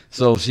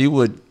 So she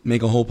would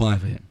make a whole pie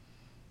for him.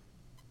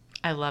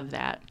 I love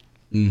that.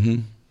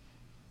 And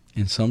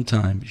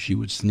sometimes she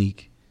would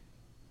sneak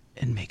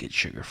and make it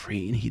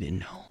sugar-free, and he didn't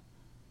know.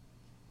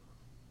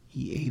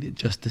 He ate it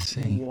just the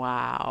same.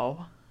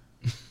 Wow.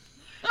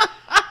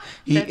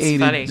 He ate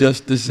it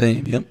just the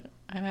same. Yep.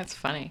 And that's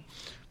funny.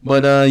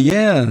 But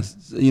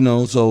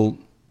so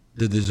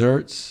the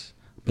desserts,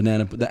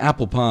 the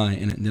apple pie,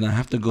 and then I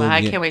have to go.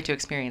 I can't wait to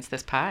experience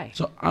this pie.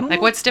 So I don't know.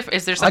 What's different?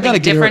 Is there something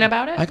different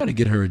about it? I got to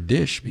get her a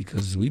dish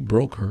because we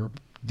broke her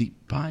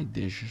deep pie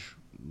dish.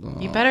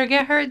 You better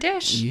get her a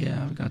dish.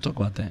 Yeah, we got to talk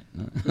about that.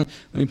 Let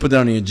me put that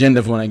on the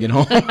agenda for when I get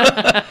home.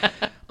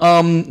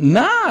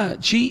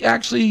 She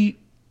actually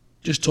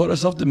just taught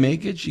herself to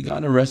make it. She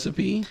got a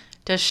recipe.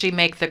 Does she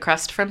make the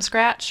crust from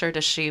scratch, or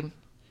does she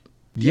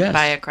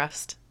buy a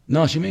crust?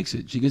 No, she makes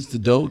it. She gets the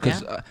dough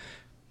because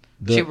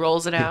she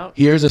rolls it out.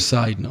 Here's a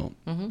side note: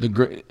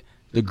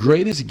 the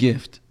greatest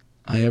gift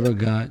I ever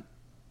got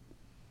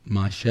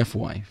my chef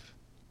wife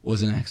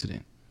was an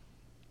accident.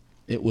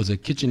 It was a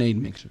KitchenAid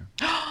mixer.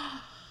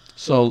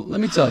 So let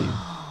me tell you.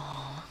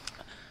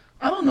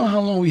 I don't know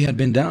how long we had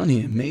been down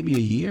here. Maybe a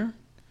year.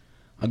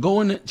 I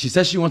go in. She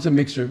says she wants a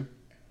mixer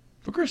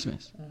for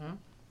Christmas. Mm-hmm.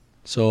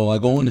 So I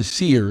go into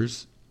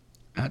Sears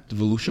at the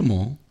Volusia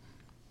Mall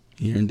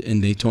here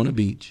in Daytona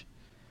Beach,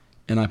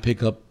 and I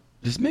pick up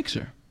this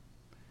mixer,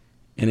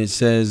 and it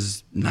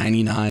says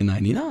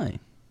 $99.99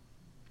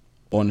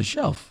 on the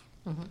shelf.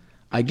 Mm-hmm.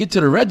 I get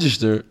to the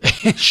register,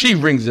 and she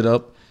rings it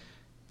up,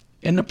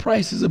 and the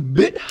price is a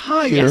bit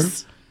higher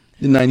Yes.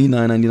 than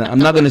 $99.99. I'm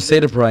not going to say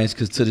the price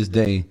because to this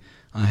day,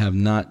 I have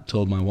not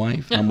told my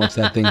wife how much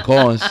that thing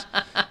costs,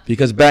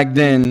 because back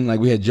then, like,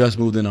 we had just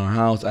moved in our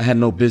house. I had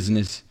no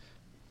business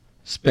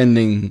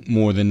spending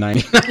more than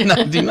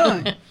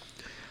 $99.99.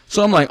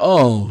 So I'm like,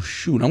 oh,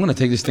 shoot, I'm going to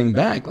take this thing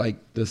back. Like,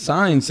 the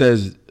sign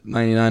says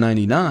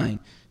 $99.99.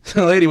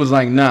 The lady was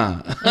like,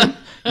 nah.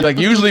 Like,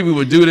 usually we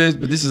would do this,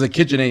 but this is a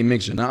KitchenAid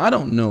mixer. Now, I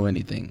don't know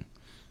anything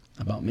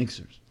about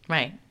mixers.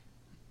 Right.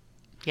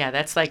 Yeah,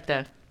 that's like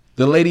the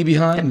lady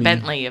behind me.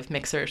 Bentley of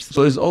mixers.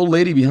 So this old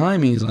lady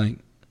behind me is like,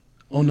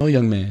 oh, no,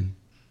 young man.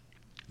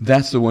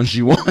 That's the one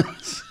she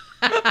wants.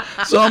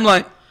 So I'm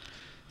like,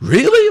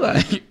 really?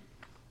 Like,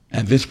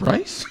 at this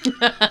price?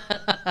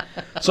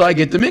 So I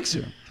get the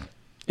mixer.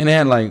 And it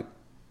had like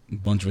a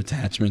bunch of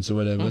attachments or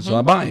whatever. So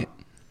I buy it.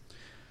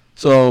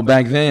 So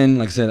back then,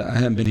 like I said, I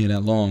hadn't been here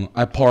that long.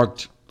 I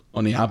parked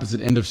on the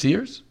opposite end of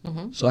Sears.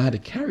 So I had to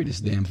carry this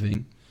damn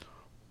thing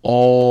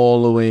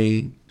all the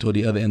way to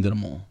the other end of the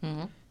mall.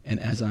 And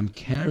as I'm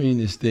carrying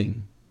this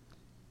thing,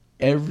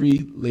 every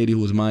lady who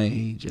was my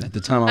age, and at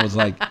the time I was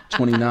like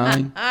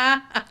 29,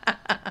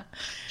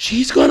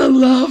 she's going to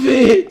love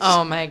it.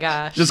 Oh, my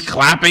gosh. Just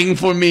clapping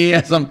for me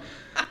as I'm...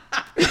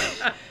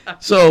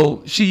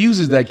 So she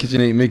uses that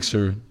KitchenAid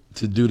mixer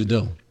to do the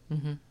dough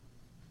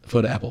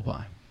for the apple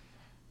pie.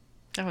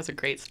 That was a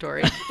great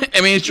story.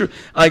 I mean, it's true.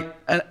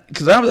 Like,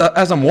 because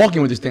as I'm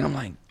walking with this thing, I'm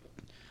like,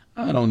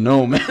 I don't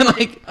know, man.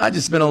 Like, I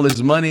just spent all this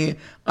money.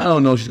 I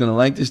don't know if she's going to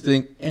like this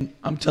thing. And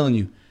I'm telling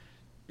you,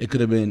 it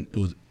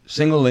was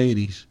single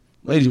ladies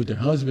with their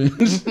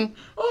husbands.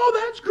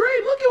 Oh, that's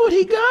great. Look at what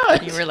he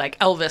got. You were like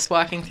Elvis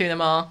walking through the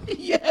mall.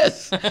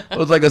 Yes. I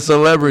was like a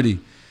celebrity.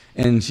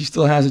 And she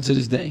still has it to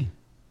this day.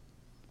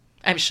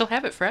 I mean, she'll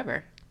have it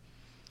forever.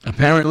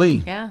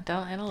 Apparently. Yeah,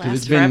 it'll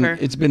last forever.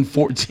 It's been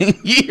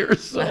 14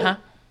 years. So.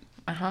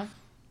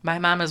 My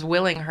mom is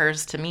willing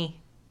hers to me.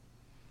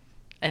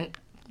 And,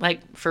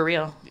 like, for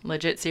real,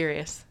 legit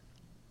serious.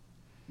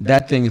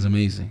 That thing is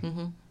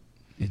amazing.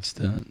 It's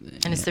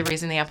the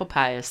reason the apple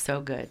pie is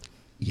so good.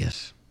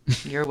 Yes.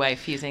 Your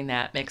wife using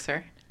that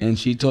mixer. And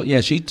she taught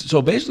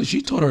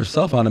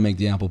herself how to make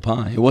the apple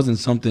pie. It wasn't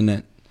something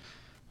that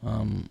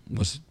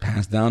was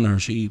passed down to her.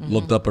 She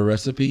looked up a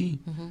recipe.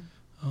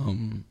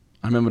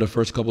 I remember the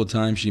first couple of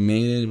times she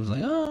made it, it was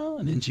like, oh,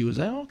 and then she was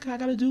like, okay, I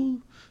got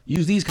to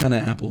use these kind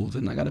of apples,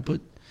 and I got to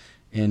put,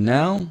 and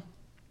now.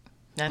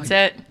 That's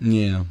it.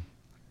 Yeah.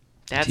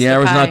 That's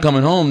Tiara's the pie. not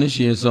coming home this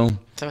year, so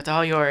it's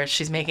all yours.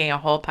 She's making a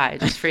whole pie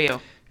just for you.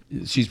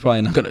 she's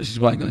probably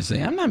gonna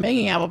say, I'm not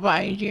making apple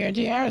pie this year.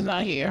 Tiara's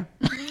not here.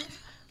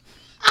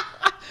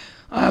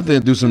 I have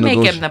to do some Make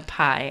him the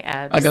pie,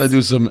 Abs. I got to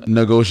do some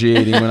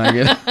negotiating when I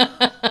get.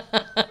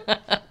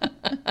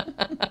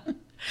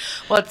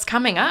 Well, it's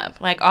coming up.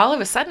 Like, all of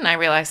a sudden, I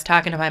realized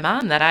talking to my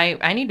mom that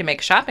I need to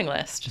make a shopping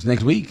list. Just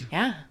next week.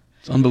 Yeah.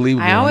 It's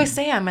unbelievable. I always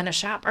say I'm going to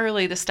shop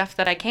early, the stuff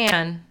that I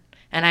can,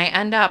 and I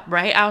end up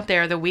right out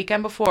there the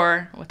weekend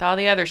before with all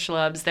the other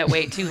schlubs that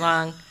wait too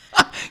long.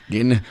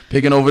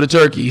 Picking over the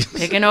turkeys.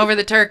 Picking over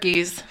the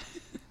turkeys.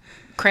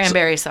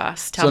 Cranberry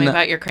sauce. Tell me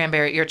about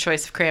your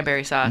choice of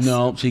cranberry sauce.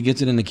 No, she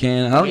gets it in the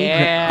can.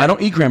 I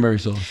don't eat cranberry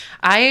sauce.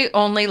 I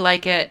only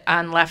like it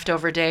on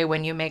leftover day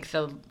when you make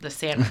the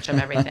sandwich of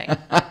everything.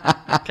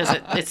 Because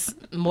it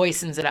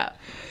moistens it up.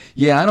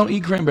 Yeah, I don't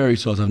eat cranberry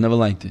sauce. I've never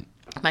liked it.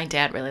 My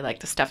dad really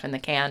liked the stuff in the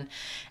can.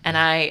 And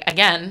I,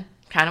 again,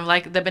 kind of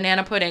like the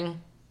banana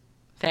pudding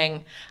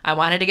thing. I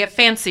wanted to get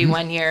fancy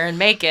one year and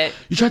make it.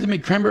 You tried to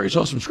make cranberry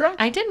sauce from scratch?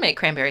 I did make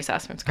cranberry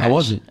sauce from scratch. How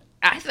was it?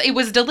 It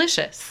was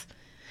delicious.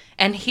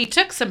 And he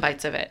took some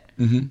bites of it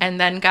and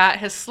then got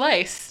his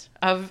slice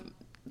of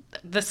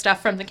the stuff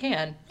from the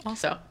can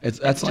also. That's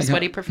just like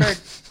what he preferred.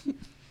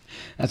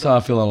 That's how I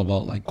feel all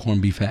about like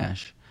corned beef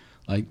hash.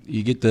 Like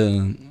you get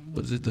the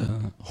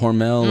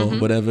Hormel or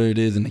whatever it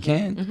is in the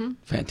can.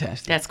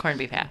 Fantastic. That's corned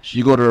beef hash.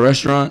 You go to a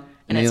restaurant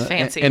and it's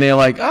fancy. And they're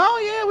like, oh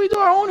yeah, we do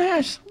our own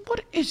hash.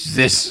 What is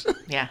this?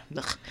 Yeah.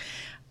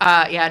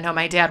 No,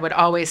 my dad would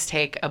always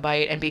take a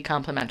bite and be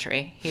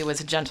complimentary. He was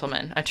a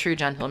gentleman, a true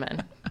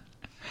gentleman.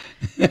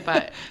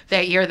 But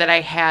that year that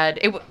I had,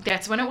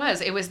 that's when it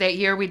was. It was that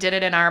year we did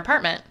it in our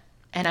apartment.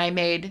 And I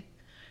made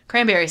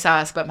cranberry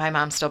sauce, but my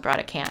mom still brought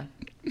a can.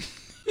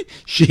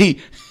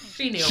 She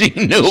knew.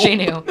 She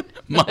knew.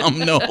 Mom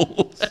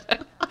knows.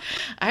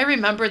 I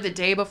remember the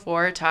day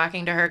before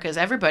talking to her because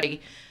everybody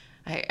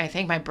I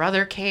think my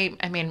brother came.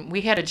 I mean,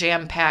 we had a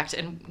jam-packed,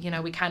 and,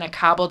 we kind of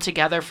cobbled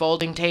together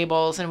folding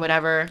tables and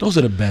whatever. Those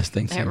are the best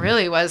things. It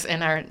really was.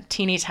 In our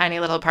teeny tiny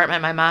little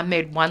apartment, my mom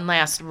made one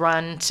last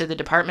run to the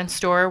department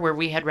store where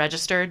we had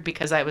registered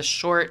because I was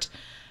short,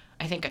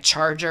 I think, a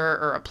charger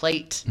or a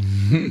plate.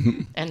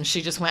 And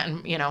she just went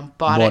and,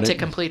 bought it to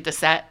complete the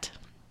set.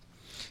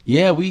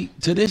 Yeah,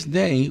 to this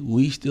day,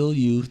 we still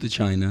use the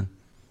china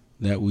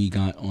that we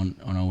got on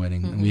our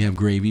wedding. And we have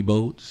gravy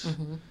boats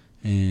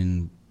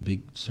and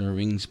big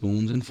serving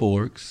spoons and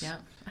forks. Yeah.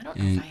 I don't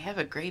know if I have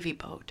a gravy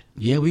boat.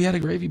 Yeah, we had a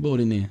gravy boat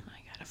in there. I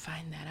got to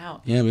find that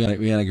out. Yeah, we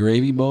had a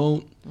gravy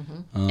boat.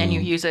 And you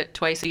use it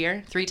twice a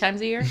year? 3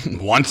 times a year?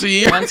 Once a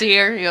year. Once a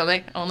year? You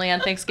only on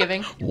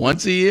Thanksgiving?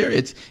 Once a year.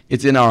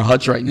 It's in our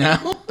hutch right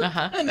now.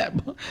 in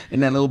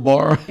that little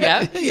bar.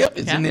 Yeah. Yep,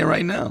 it's in there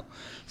right now.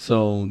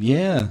 So,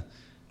 yeah.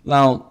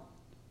 Now,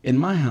 in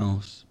my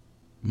house,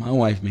 my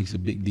wife makes a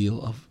big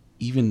deal of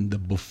even the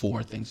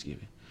before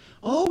Thanksgiving.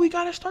 Oh, we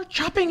got to start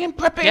chopping and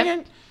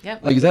prepping.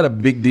 Yep. Like, is that a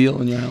big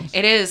deal in your house?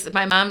 It is.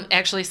 My mom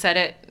actually said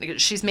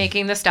it. She's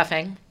making the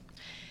stuffing.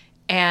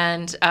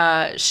 And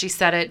she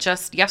said it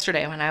just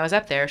yesterday when I was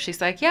up there.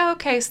 She's like, yeah,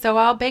 okay, so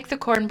I'll bake the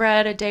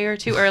cornbread a day or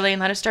two early and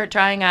let it start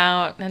drying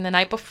out. And the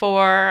night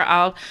before,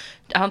 I'll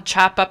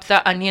chop up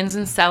the onions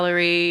and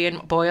celery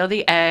and boil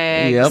the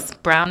eggs,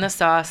 brown the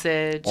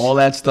sausage. All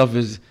that stuff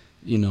is,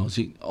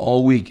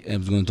 all week I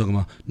was going to talk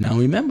about, now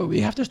remember,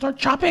 we have to start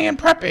chopping and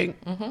prepping.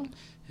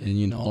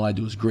 And, all I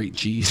do is grate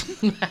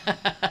cheese.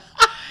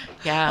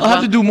 Yeah. I'll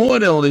have to do more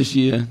though this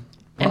year,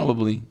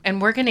 probably. And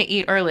we're going to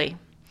eat early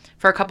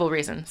for a couple of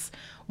reasons.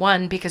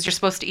 One, because you're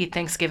supposed to eat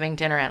Thanksgiving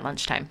dinner at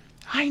lunchtime.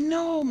 I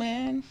know,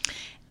 man.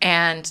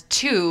 And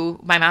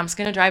 2, my mom's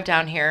going to drive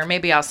down here.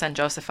 Maybe I'll send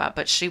Joseph up,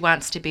 but she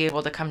wants to be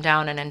able to come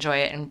down and enjoy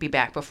it and be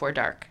back before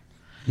dark.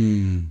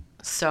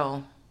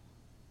 So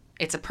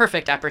it's a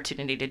perfect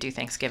opportunity to do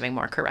Thanksgiving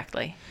more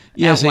correctly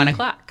at 1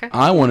 o'clock.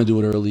 I want to do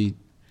it early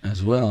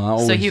as well.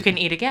 So you can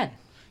eat again.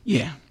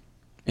 Yeah.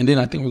 And then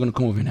I think we're going to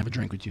come over and have a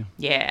drink with you.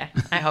 Yeah,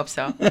 I hope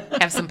so.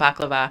 Have some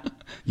baklava.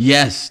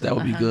 Yes, that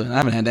would be good. I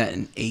haven't had that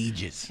in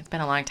ages. It's been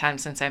a long time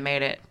since I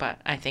made it, but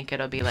I think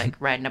it'll be like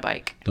riding a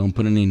bike. Don't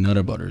put any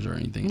Nutter Butters or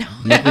anything. No.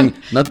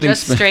 Nothing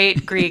Just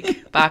straight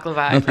Greek baklava,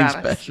 I promise.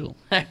 Nothing special.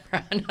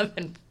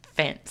 Nothing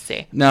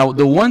fancy. Now,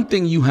 the one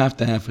thing you have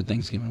to have for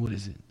Thanksgiving, what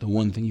is it? The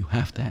one thing you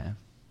have to have?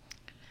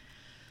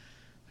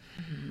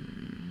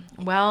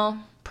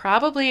 Well,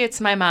 probably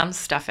it's my mom's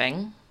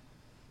stuffing.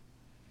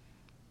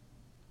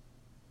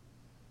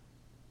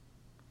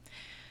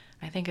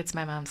 I think it's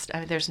my mom's.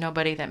 There's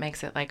nobody that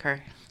makes it like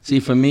her. See,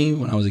 for me,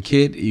 when I was a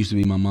kid, it used to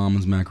be my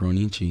mom's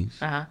macaroni and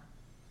cheese.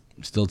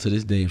 Still to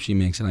this day, if she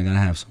makes it, I got to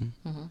have some.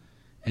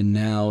 And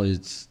now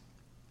it's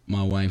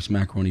my wife's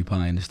macaroni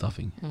pie and the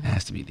stuffing. It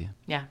has to be there.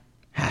 Yeah.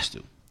 Has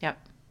to. Yep.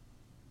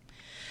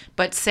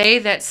 But say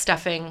that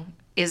stuffing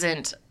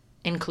isn't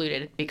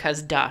included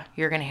because,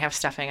 you're going to have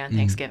stuffing on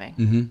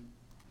Thanksgiving.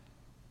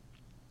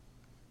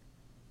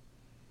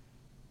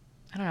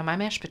 I don't know. My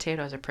mashed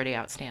potatoes are pretty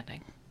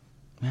outstanding.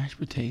 Mashed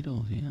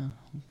potatoes, yeah,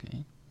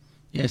 okay.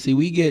 Yeah,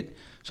 see,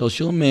 so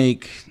she'll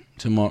make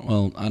tomorrow,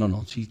 well, I don't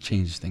know, she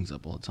changes things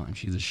up all the time.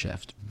 She's a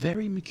chef.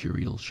 Very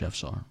mercurial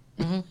chefs are.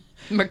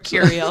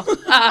 Mercurial.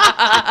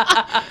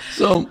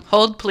 So.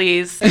 Hold,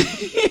 please.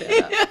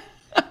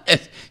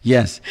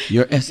 Yes,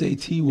 your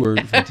SAT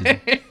word for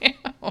today.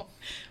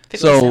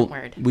 50%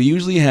 word. We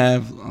usually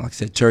have, like I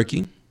said,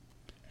 turkey,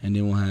 and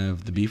then we'll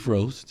have the beef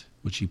roast,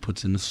 which she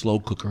puts in the slow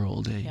cooker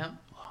all day. Yep.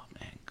 Oh,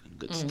 man,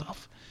 good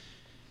stuff.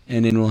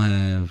 And then we'll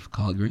have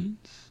collard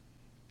greens.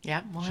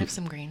 Yeah, we'll have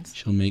some greens.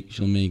 She'll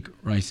make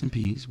rice and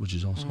peas, which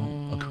is also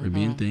a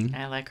Caribbean thing.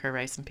 I like her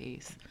rice and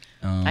peas.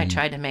 I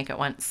tried to make it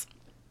once.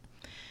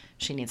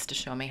 She needs to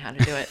show me how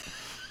to do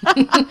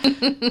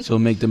it. So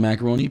make the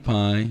macaroni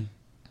pie,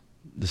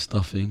 the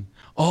stuffing.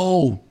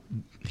 Oh,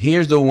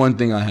 here's the one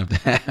thing I have to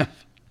have.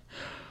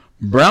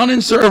 Brown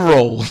and serve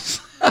rolls.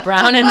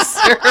 Brown and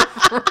serve.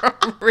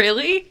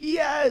 Really?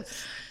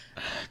 Yes.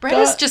 Bread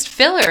is just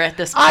filler at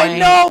this point. I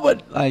know,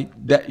 but like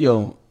that,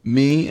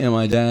 me and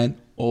my dad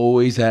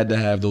always had to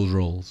have those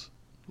rolls.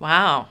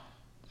 Wow.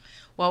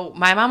 Well,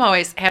 my mom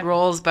always had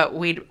rolls, but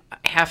we'd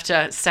have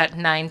to set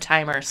 9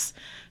 timers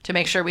to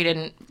make sure we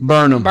didn't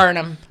burn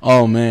them.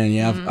 Oh man,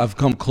 yeah, I've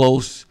come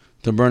close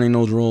to burning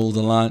those rolls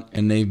a lot,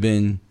 and they've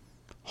been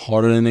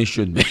harder than they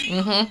should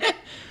be.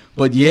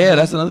 But yeah,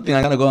 that's another thing.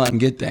 I gotta go out and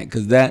get that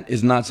because that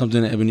is not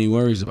something that Ebony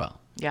worries about.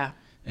 Yeah.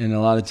 And a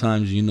lot of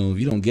times, if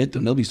you don't get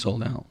them, they'll be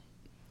sold out.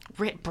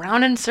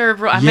 Brown and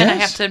serve. I mean, I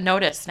have to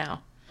notice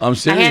now. I'm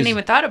serious. I hadn't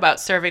even thought about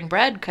serving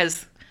bread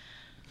because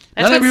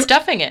that's what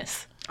stuffing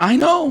is. I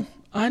know.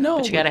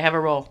 But you got to have a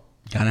roll.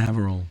 Gotta have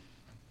a roll.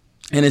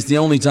 And it's the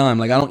only time.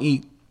 Like, I don't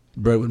eat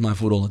bread with my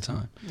food all the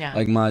time. Yeah.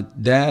 Like, my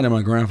dad and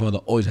my grandfather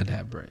always had to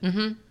have bread.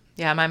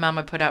 Yeah, my mom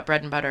would put out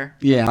bread and butter.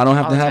 Yeah, I don't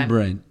have to have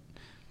bread.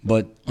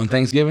 But on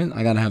Thanksgiving,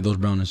 I got to have those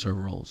brown and serve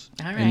rolls.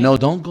 All right. And no,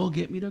 don't go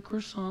get me the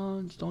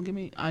croissants.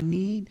 I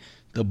need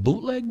the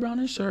bootleg brown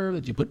and serve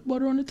that you put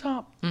butter on the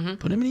top.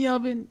 Put them in the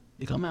oven.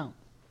 They come out.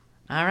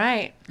 All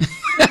right.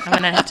 I'm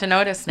going to have to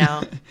notice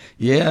now.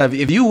 Yeah,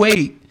 if you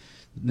wait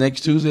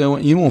next Tuesday,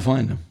 you won't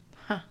find them.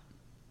 Huh.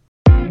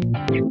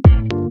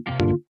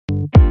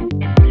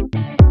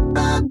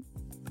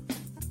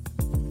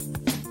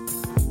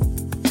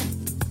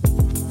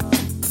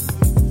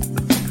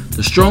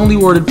 The Strongly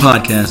Worded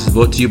podcast is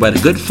brought to you by the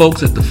good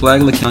folks at the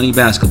Flagler County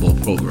Basketball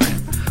Program.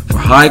 For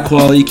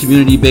high-quality,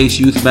 community-based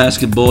youth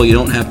basketball, you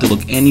don't have to look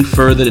any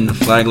further than the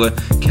Flagler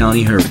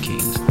County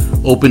Hurricanes.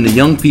 Open to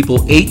young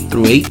people 8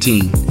 through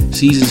 18.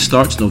 Season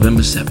starts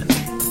November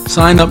 7th.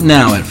 Sign up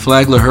now at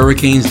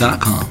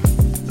flaglerhurricanes.com.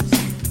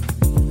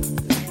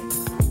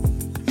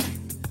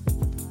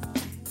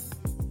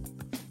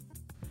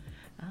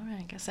 All right,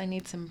 I guess I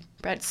need some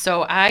bread.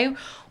 So I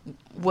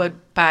would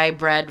buy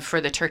bread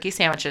for the turkey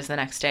sandwiches the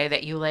next day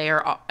that you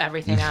layer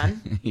everything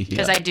on.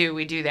 Because Yeah.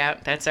 we do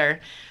that.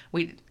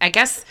 I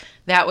guess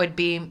that would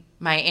be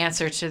my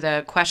answer to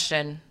the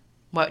question,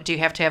 what do you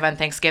have to have on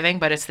Thanksgiving?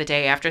 But it's the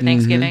day after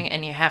Thanksgiving,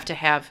 and you have to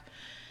have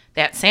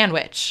that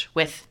sandwich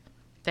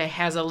that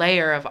has a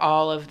layer of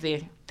all of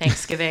the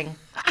Thanksgiving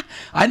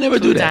I never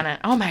do foods that. on it.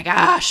 Oh my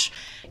gosh.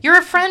 You're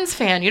a Friends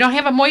fan. You don't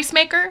have a moist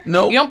maker?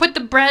 No. You don't put the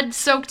bread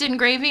soaked in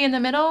gravy in the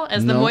middle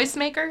as the No. moist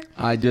maker?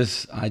 I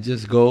just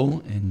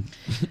go and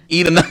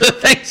eat another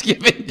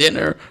Thanksgiving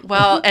dinner.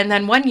 Well, and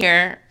then one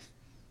year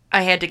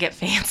I had to get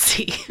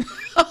fancy.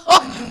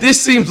 This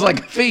seems like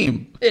a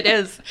theme. It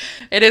is.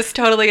 It is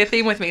totally a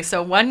theme with me.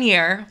 So one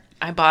year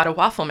I bought a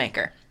waffle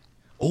maker.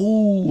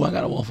 Oh, I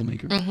got a waffle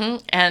maker.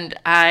 And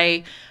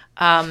I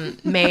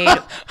made...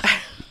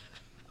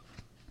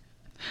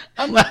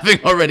 I'm laughing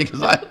already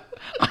because I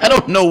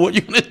don't know what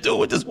you're going to do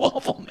with this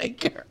waffle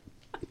maker.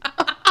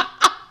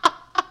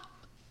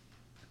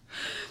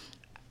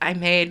 I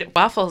made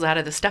waffles out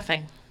of the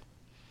stuffing.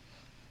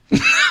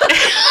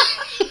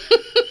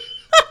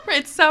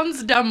 It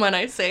sounds dumb when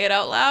I say it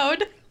out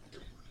loud.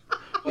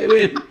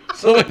 Wait.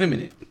 So wait a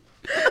minute.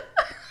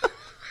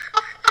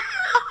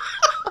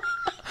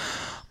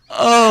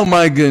 Oh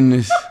my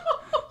goodness.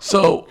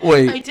 So I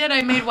wait. did.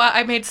 I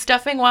made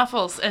stuffing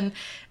waffles and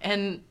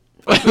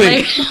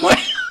Wait.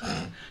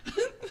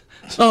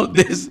 So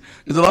there's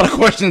a lot of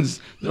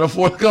questions that are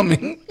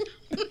forthcoming.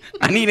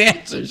 I need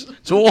answers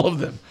to all of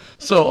them.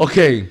 So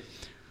okay.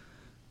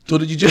 So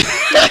did you just?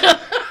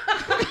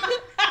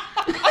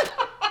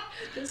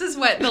 This is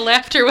what the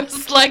laughter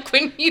was like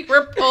when you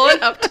were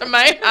pulling up to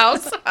my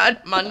house on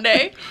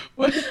Monday.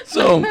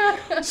 So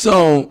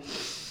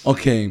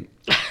okay.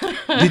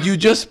 Did you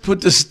just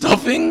put the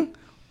stuffing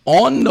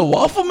on the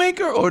waffle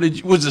maker, or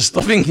was the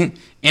stuffing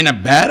in a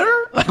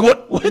batter? Like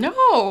what?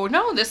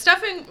 No, the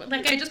stuffing.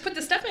 Like I just put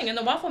the stuffing in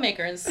the waffle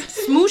maker and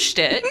smooshed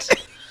it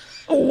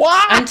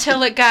Why?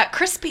 until it got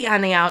crispy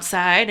on the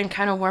outside and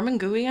kind of warm and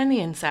gooey on the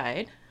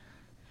inside.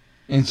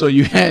 And so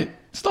you had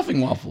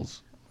stuffing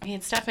waffles. We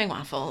had stuffing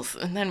waffles,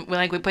 and then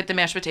we put the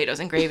mashed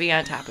potatoes and gravy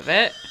on top of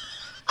it.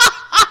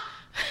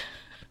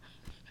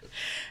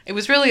 It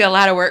was really a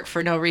lot of work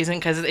for no reason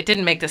because it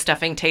didn't make the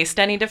stuffing taste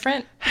any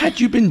different. Had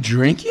you been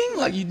drinking?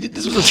 Like you did?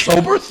 This was a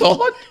sober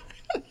thought?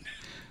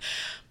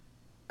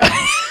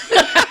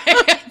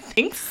 I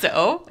think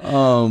so.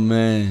 Oh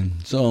man.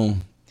 So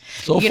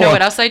You know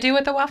what else I do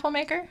with the waffle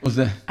maker? What's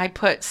that? I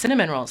put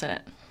cinnamon rolls in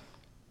it.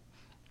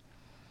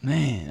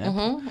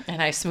 Man.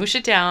 And I smoosh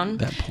it down.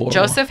 That poor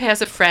Joseph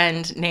has a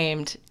friend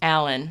named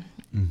Alan.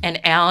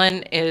 And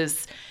Alan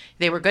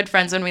they were good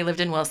friends when we lived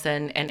in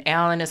Wilson. And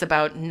Alan is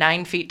about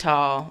 9 feet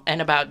tall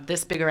and about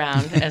this big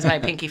around as my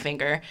pinky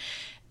finger.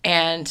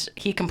 And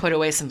he can put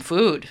away some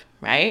food,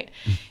 right?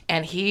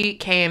 And he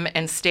came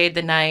and stayed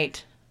the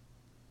night.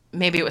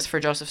 Maybe it was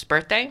for Joseph's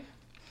birthday.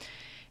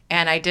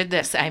 And I did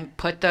this. I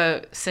put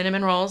the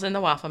cinnamon rolls in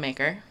the waffle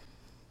maker.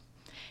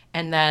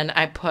 And then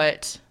I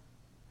put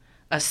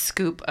a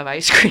scoop of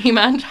ice cream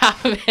on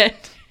top of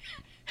it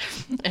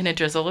and a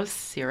drizzle of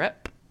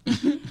syrup.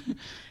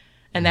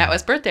 And that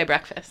was birthday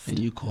breakfast. And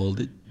you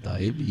called it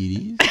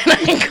diabetes.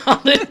 I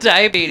called it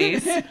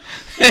diabetes.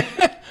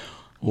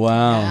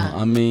 Wow. Yeah.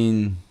 I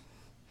mean,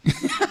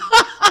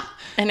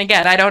 And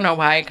again, I don't know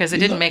why, because it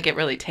didn't make it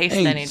really taste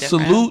any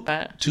different. salute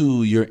But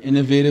to your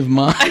innovative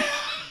mind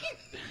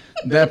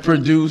that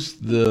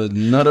produced the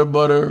Nutter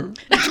Butter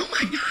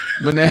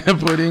banana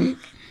pudding.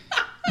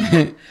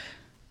 it's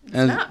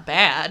not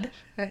bad.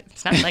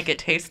 It's not like it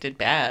tasted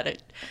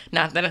bad.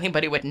 Not that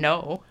anybody would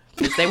know,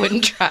 because they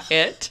wouldn't try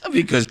it.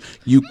 Because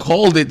you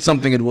called it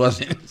something it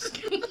wasn't.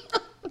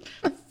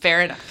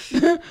 Fair enough.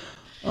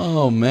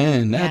 Oh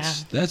man,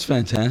 that's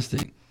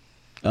fantastic.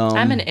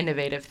 I'm an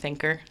innovative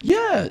thinker.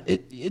 Yeah,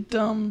 it it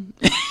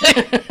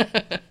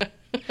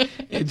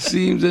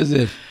seems as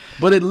if,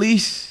 but at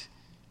least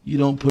you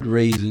don't put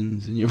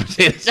raisins in your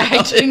potato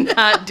I salad. do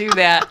not do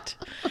that.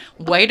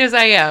 White as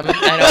I am,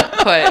 I don't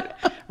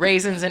put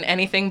raisins in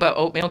anything but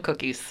oatmeal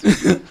cookies.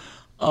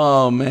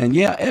 Oh man,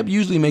 yeah, Eb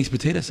usually makes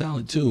potato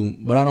salad too,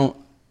 but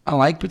I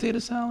like potato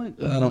salad.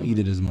 I don't eat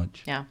it as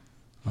much. Yeah.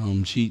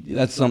 She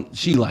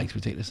likes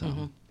potato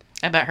salad.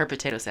 I bet her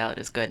potato salad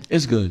is good.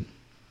 It's good.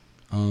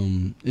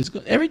 It's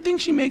good. Everything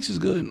she makes is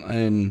good,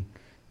 and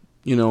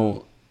you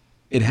know,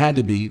 it had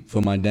to be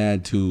for my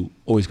dad to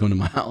always come to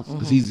my house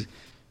because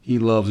he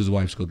loves his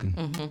wife's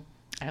cooking.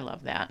 I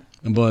love that.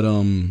 But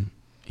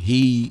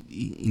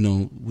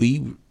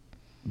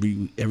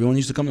everyone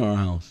used to come to our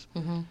house.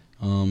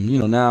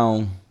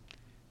 Now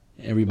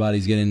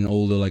everybody's getting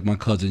older. Like my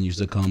cousin used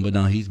to come, but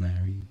now he's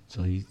married,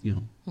 so he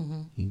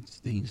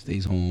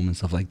stays home and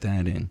stuff like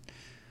that. And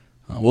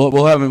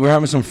we're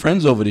having some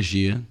friends over this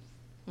year,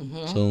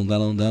 so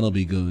that'll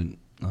be good.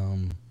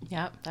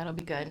 Yeah, that'll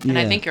be good. And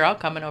I think you're all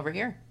coming over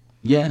here.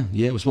 Yeah,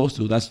 we're supposed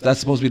to. That's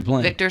supposed to be the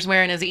plan. Victor's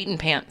wearing his eating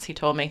pants. He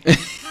told me.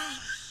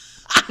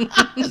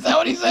 Is that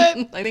what he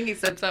said? I think he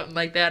said something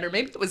like that, or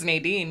maybe it was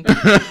Nadine.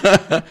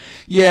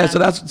 Yeah, so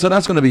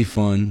that's gonna be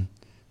fun,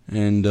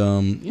 and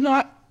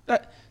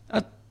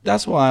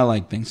that's why I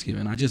like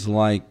Thanksgiving. I just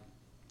like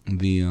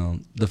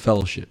the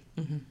fellowship.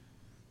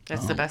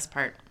 That's the best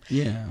part.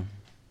 Yeah.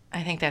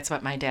 I think that's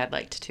what my dad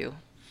liked too.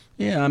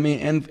 Yeah, I mean,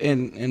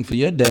 and for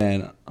your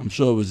dad, I'm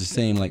sure it was the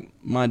same. Like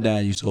my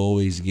dad used to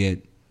always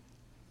get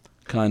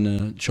kind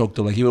of choked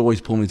up. Like he would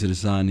always pull me to the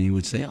side and he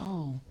would say,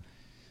 "Oh,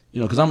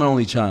 because I'm an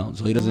only child,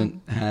 so he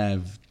doesn't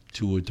have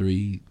 2 or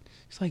 3.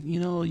 It's like,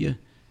 you're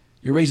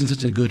raising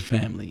such a good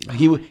family." Like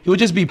he would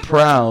just be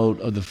proud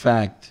of the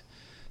fact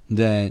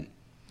that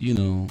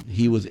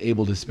he was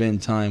able to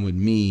spend time with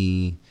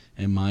me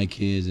and my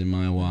kids and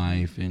my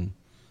wife, and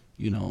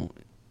we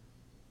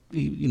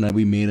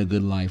made a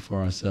good life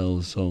for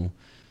ourselves. So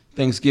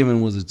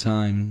Thanksgiving was a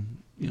time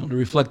to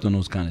reflect on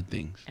those kind of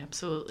things.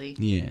 Absolutely.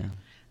 Yeah.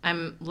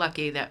 I'm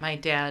lucky that my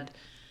dad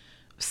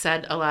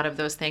said a lot of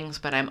those things,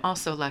 but I'm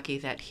also lucky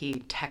that he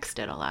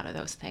texted a lot of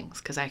those things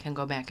because I can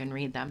go back and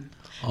read them.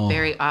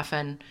 Very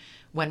often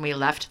when we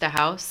left the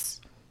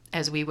house,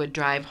 as we would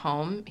drive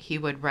home, he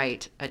would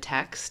write a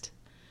text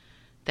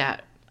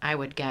that I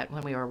would get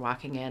when we were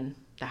walking in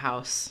the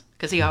house,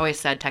 because he always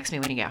said, "Text me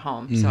when you get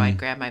home." So I'd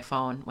grab my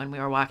phone when we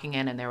were walking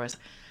in, and there was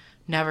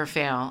never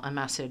fail a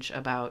message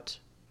about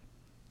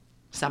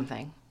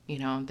something,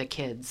 the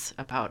kids,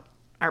 about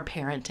our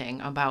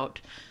parenting, about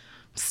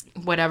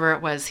whatever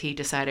it was he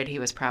decided he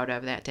was proud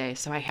of that day.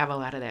 So I have a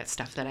lot of that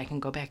stuff that I can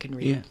go back and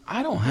read. Yeah,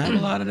 I don't have a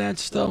lot of that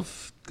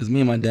stuff because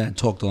me and my dad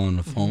talked on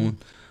the phone.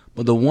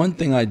 But the one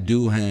thing I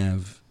do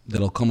have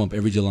that'll come up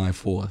every July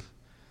 4th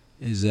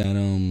is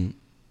that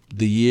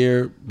the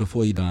year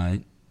before he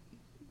died,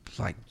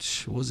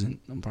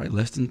 probably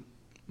less than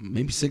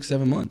maybe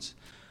 6-7 months.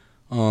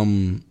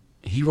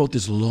 He wrote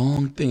this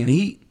long thing,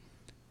 and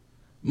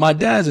my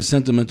dad's a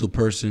sentimental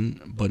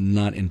person, but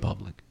not in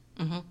public.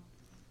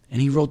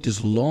 And he wrote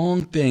this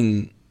long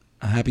thing,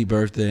 a happy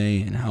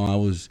birthday, and how I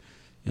was,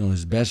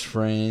 his best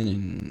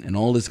friend, and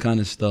all this kind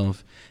of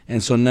stuff.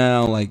 And so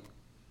now, like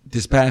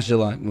this past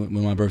July,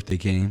 when my birthday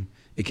came,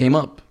 it came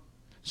up.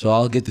 So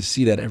I'll get to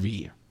see that every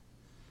year,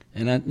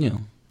 and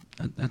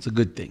that's a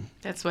good thing.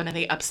 That's one of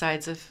the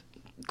upsides of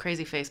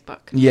crazy Facebook.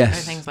 Yes.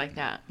 Or things like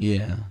that.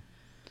 Yeah.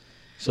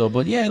 So,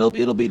 but yeah,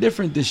 it'll be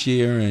different this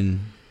year, and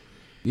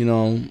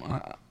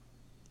I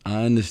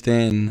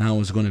understand how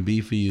it's going to be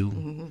for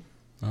you.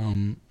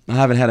 I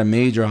haven't had a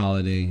major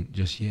holiday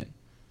just yet,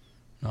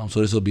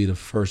 so this will be the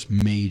first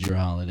major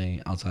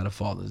holiday outside of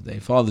Father's Day.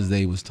 Father's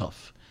Day was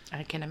tough.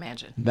 I can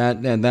imagine.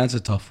 That's a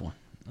tough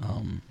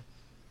one.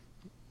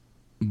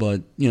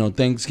 But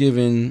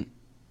Thanksgiving,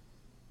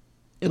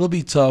 it'll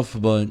be tough,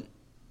 but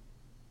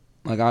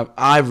like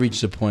I've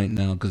reached a point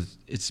now, because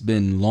it's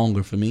been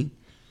longer for me,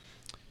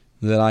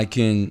 that I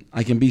can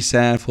be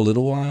sad for a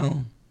little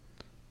while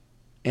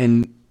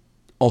and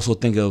also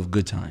think of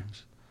good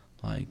times.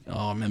 Like,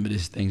 oh, I remember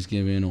this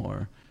Thanksgiving,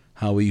 or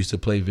how we used to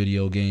play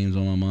video games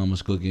when my mom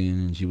was cooking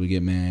and she would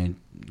get mad,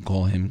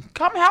 call him,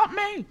 "Come help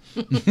me."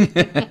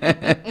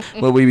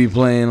 But we'd be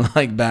playing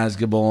like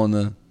basketball on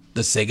the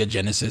Sega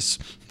Genesis.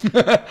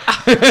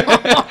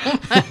 Oh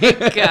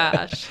my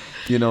gosh.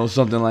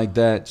 Something like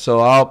that. So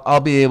I'll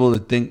be able to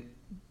think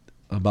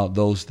about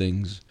those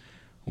things.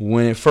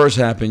 When it first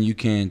happened, you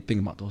can't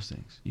think about those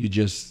things. You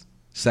just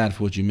sad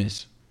for what you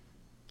miss.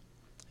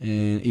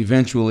 And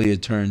eventually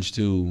it turns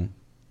to,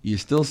 you're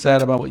still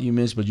sad about what you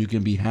missed, but you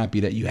can be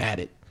happy that you had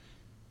it.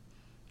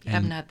 And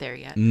I'm not there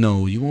yet.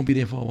 No, you won't be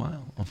there for a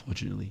while,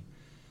 unfortunately.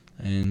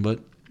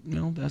 But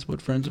that's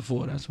what friends are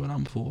for. That's what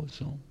I'm for.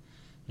 So,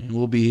 and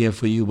we'll be here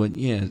for you. But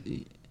yeah,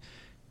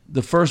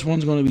 the first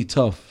one's going to be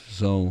tough.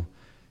 So,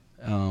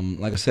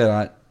 like I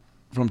said,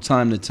 from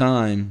time to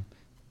time,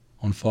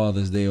 on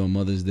Father's Day or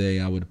Mother's Day,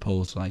 I would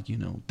post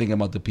thinking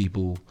about the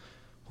people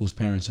whose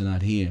parents are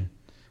not here.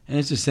 And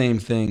it's the same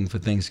thing for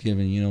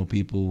Thanksgiving.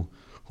 People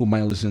who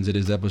might listen to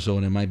this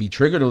episode and might be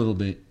triggered a little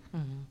bit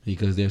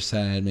because they're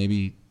sad.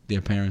 Maybe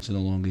their parents are no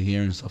longer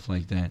here and stuff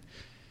like that.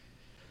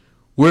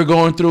 We're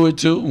going through it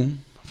too,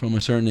 from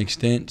a certain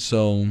extent,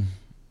 so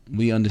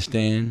we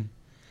understand.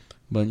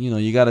 But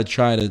you got to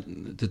try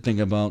to think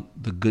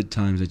about the good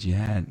times that you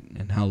had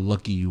and how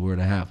lucky you were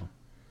to have them.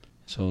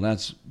 So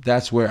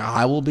that's where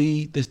I will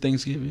be this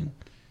Thanksgiving.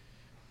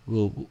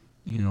 We'll,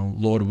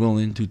 Lord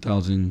willing,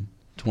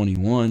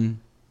 2021,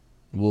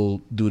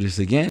 we'll do this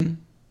again,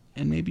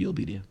 and maybe you'll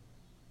be there.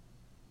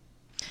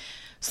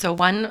 So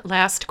one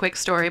last quick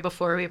story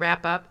before we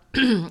wrap up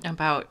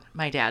about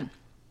my dad.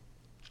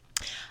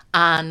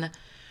 On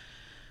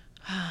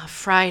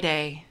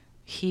Friday,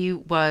 he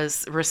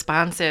was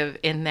responsive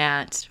in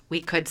that we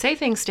could say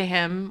things to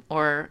him,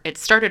 or it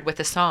started with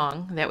a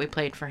song that we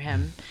played for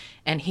him,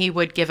 and he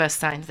would give us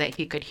signs that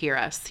he could hear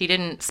us. He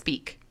didn't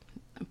speak,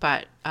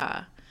 but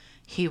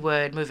he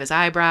would move his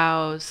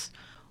eyebrows,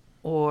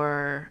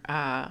 or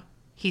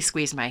he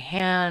squeezed my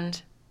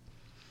hand.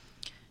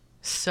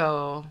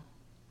 So,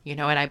 you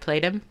know what I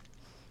played him?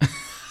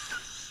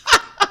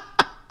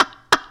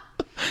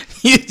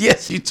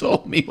 Yes, you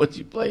told me what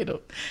you played him.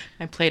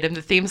 I played him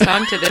the theme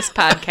song to this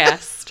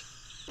podcast.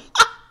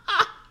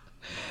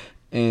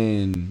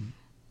 And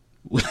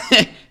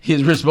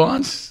his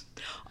response?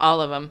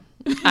 All of them.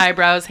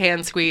 Eyebrows,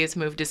 hand squeeze,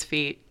 moved his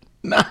feet.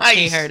 Nice.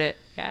 He heard it.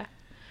 Yeah.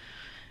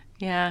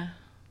 Yeah.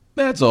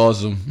 That's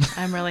awesome.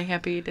 I'm really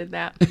happy you did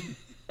that.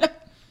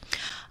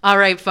 All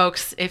right,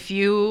 folks. If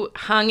you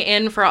hung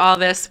in for all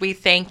this, we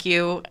thank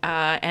you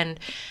and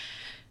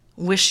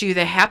wish you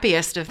the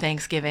happiest of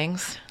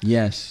Thanksgivings.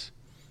 Yes.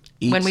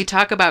 When we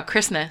talk about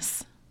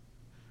Christmas,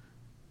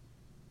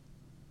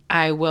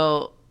 I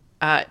will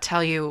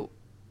tell you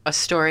a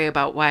story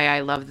about why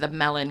I love the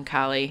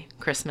melancholy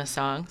Christmas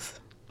songs.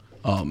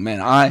 Oh,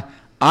 man.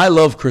 I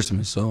love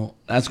Christmas, so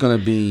that's going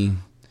to be...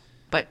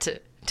 But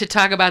to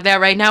talk about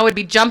that right now would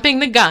be jumping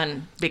the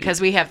gun,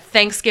 because we have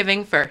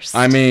Thanksgiving first.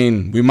 I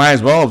mean, we might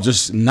as well have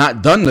just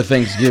not done the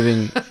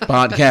Thanksgiving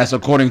podcast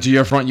according to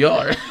your front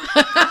yard.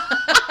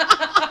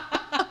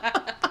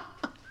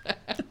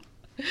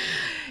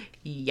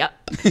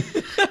 Yep.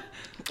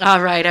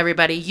 All right,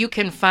 everybody. You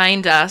can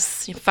find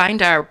us,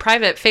 find our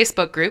private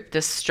Facebook group,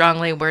 the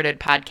Strongly Worded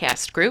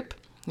Podcast group.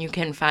 You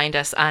can find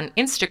us on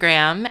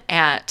Instagram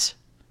at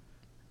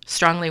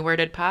Strongly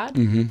Worded Pod.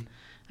 Mm-hmm.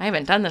 I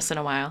haven't done this in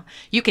a while.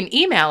 You can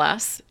email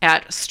us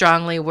at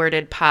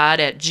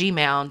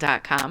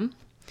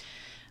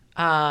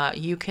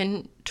stronglywordedpod@gmail.com. You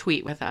can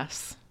tweet with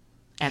us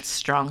at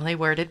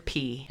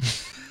stronglywordedp.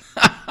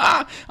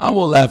 I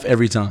will laugh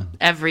every time.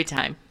 Every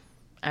time.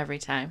 Every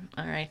time.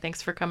 All right.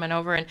 Thanks for coming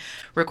over and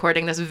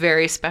recording this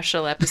very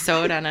special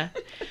episode on a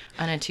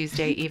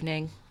Tuesday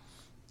evening.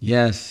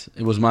 Yes,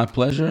 it was my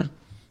pleasure.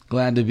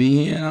 Glad to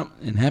be here,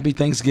 and happy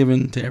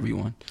Thanksgiving to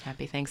everyone.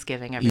 Happy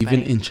Thanksgiving, everybody.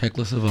 Even in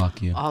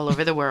Czechoslovakia. All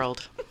over the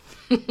world.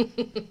 I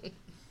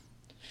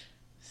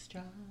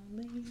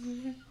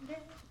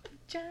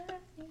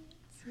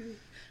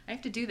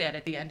have to do that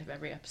at the end of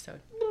every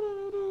episode.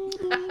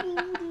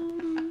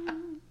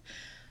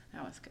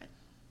 That was good.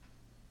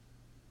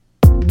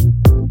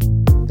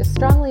 The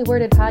Strongly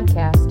Worded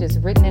Podcast is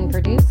written and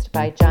produced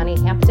by Johnny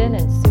Hampton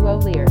and Sue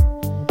O'Lear.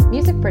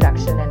 Music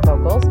production and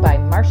vocals by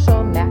Marsha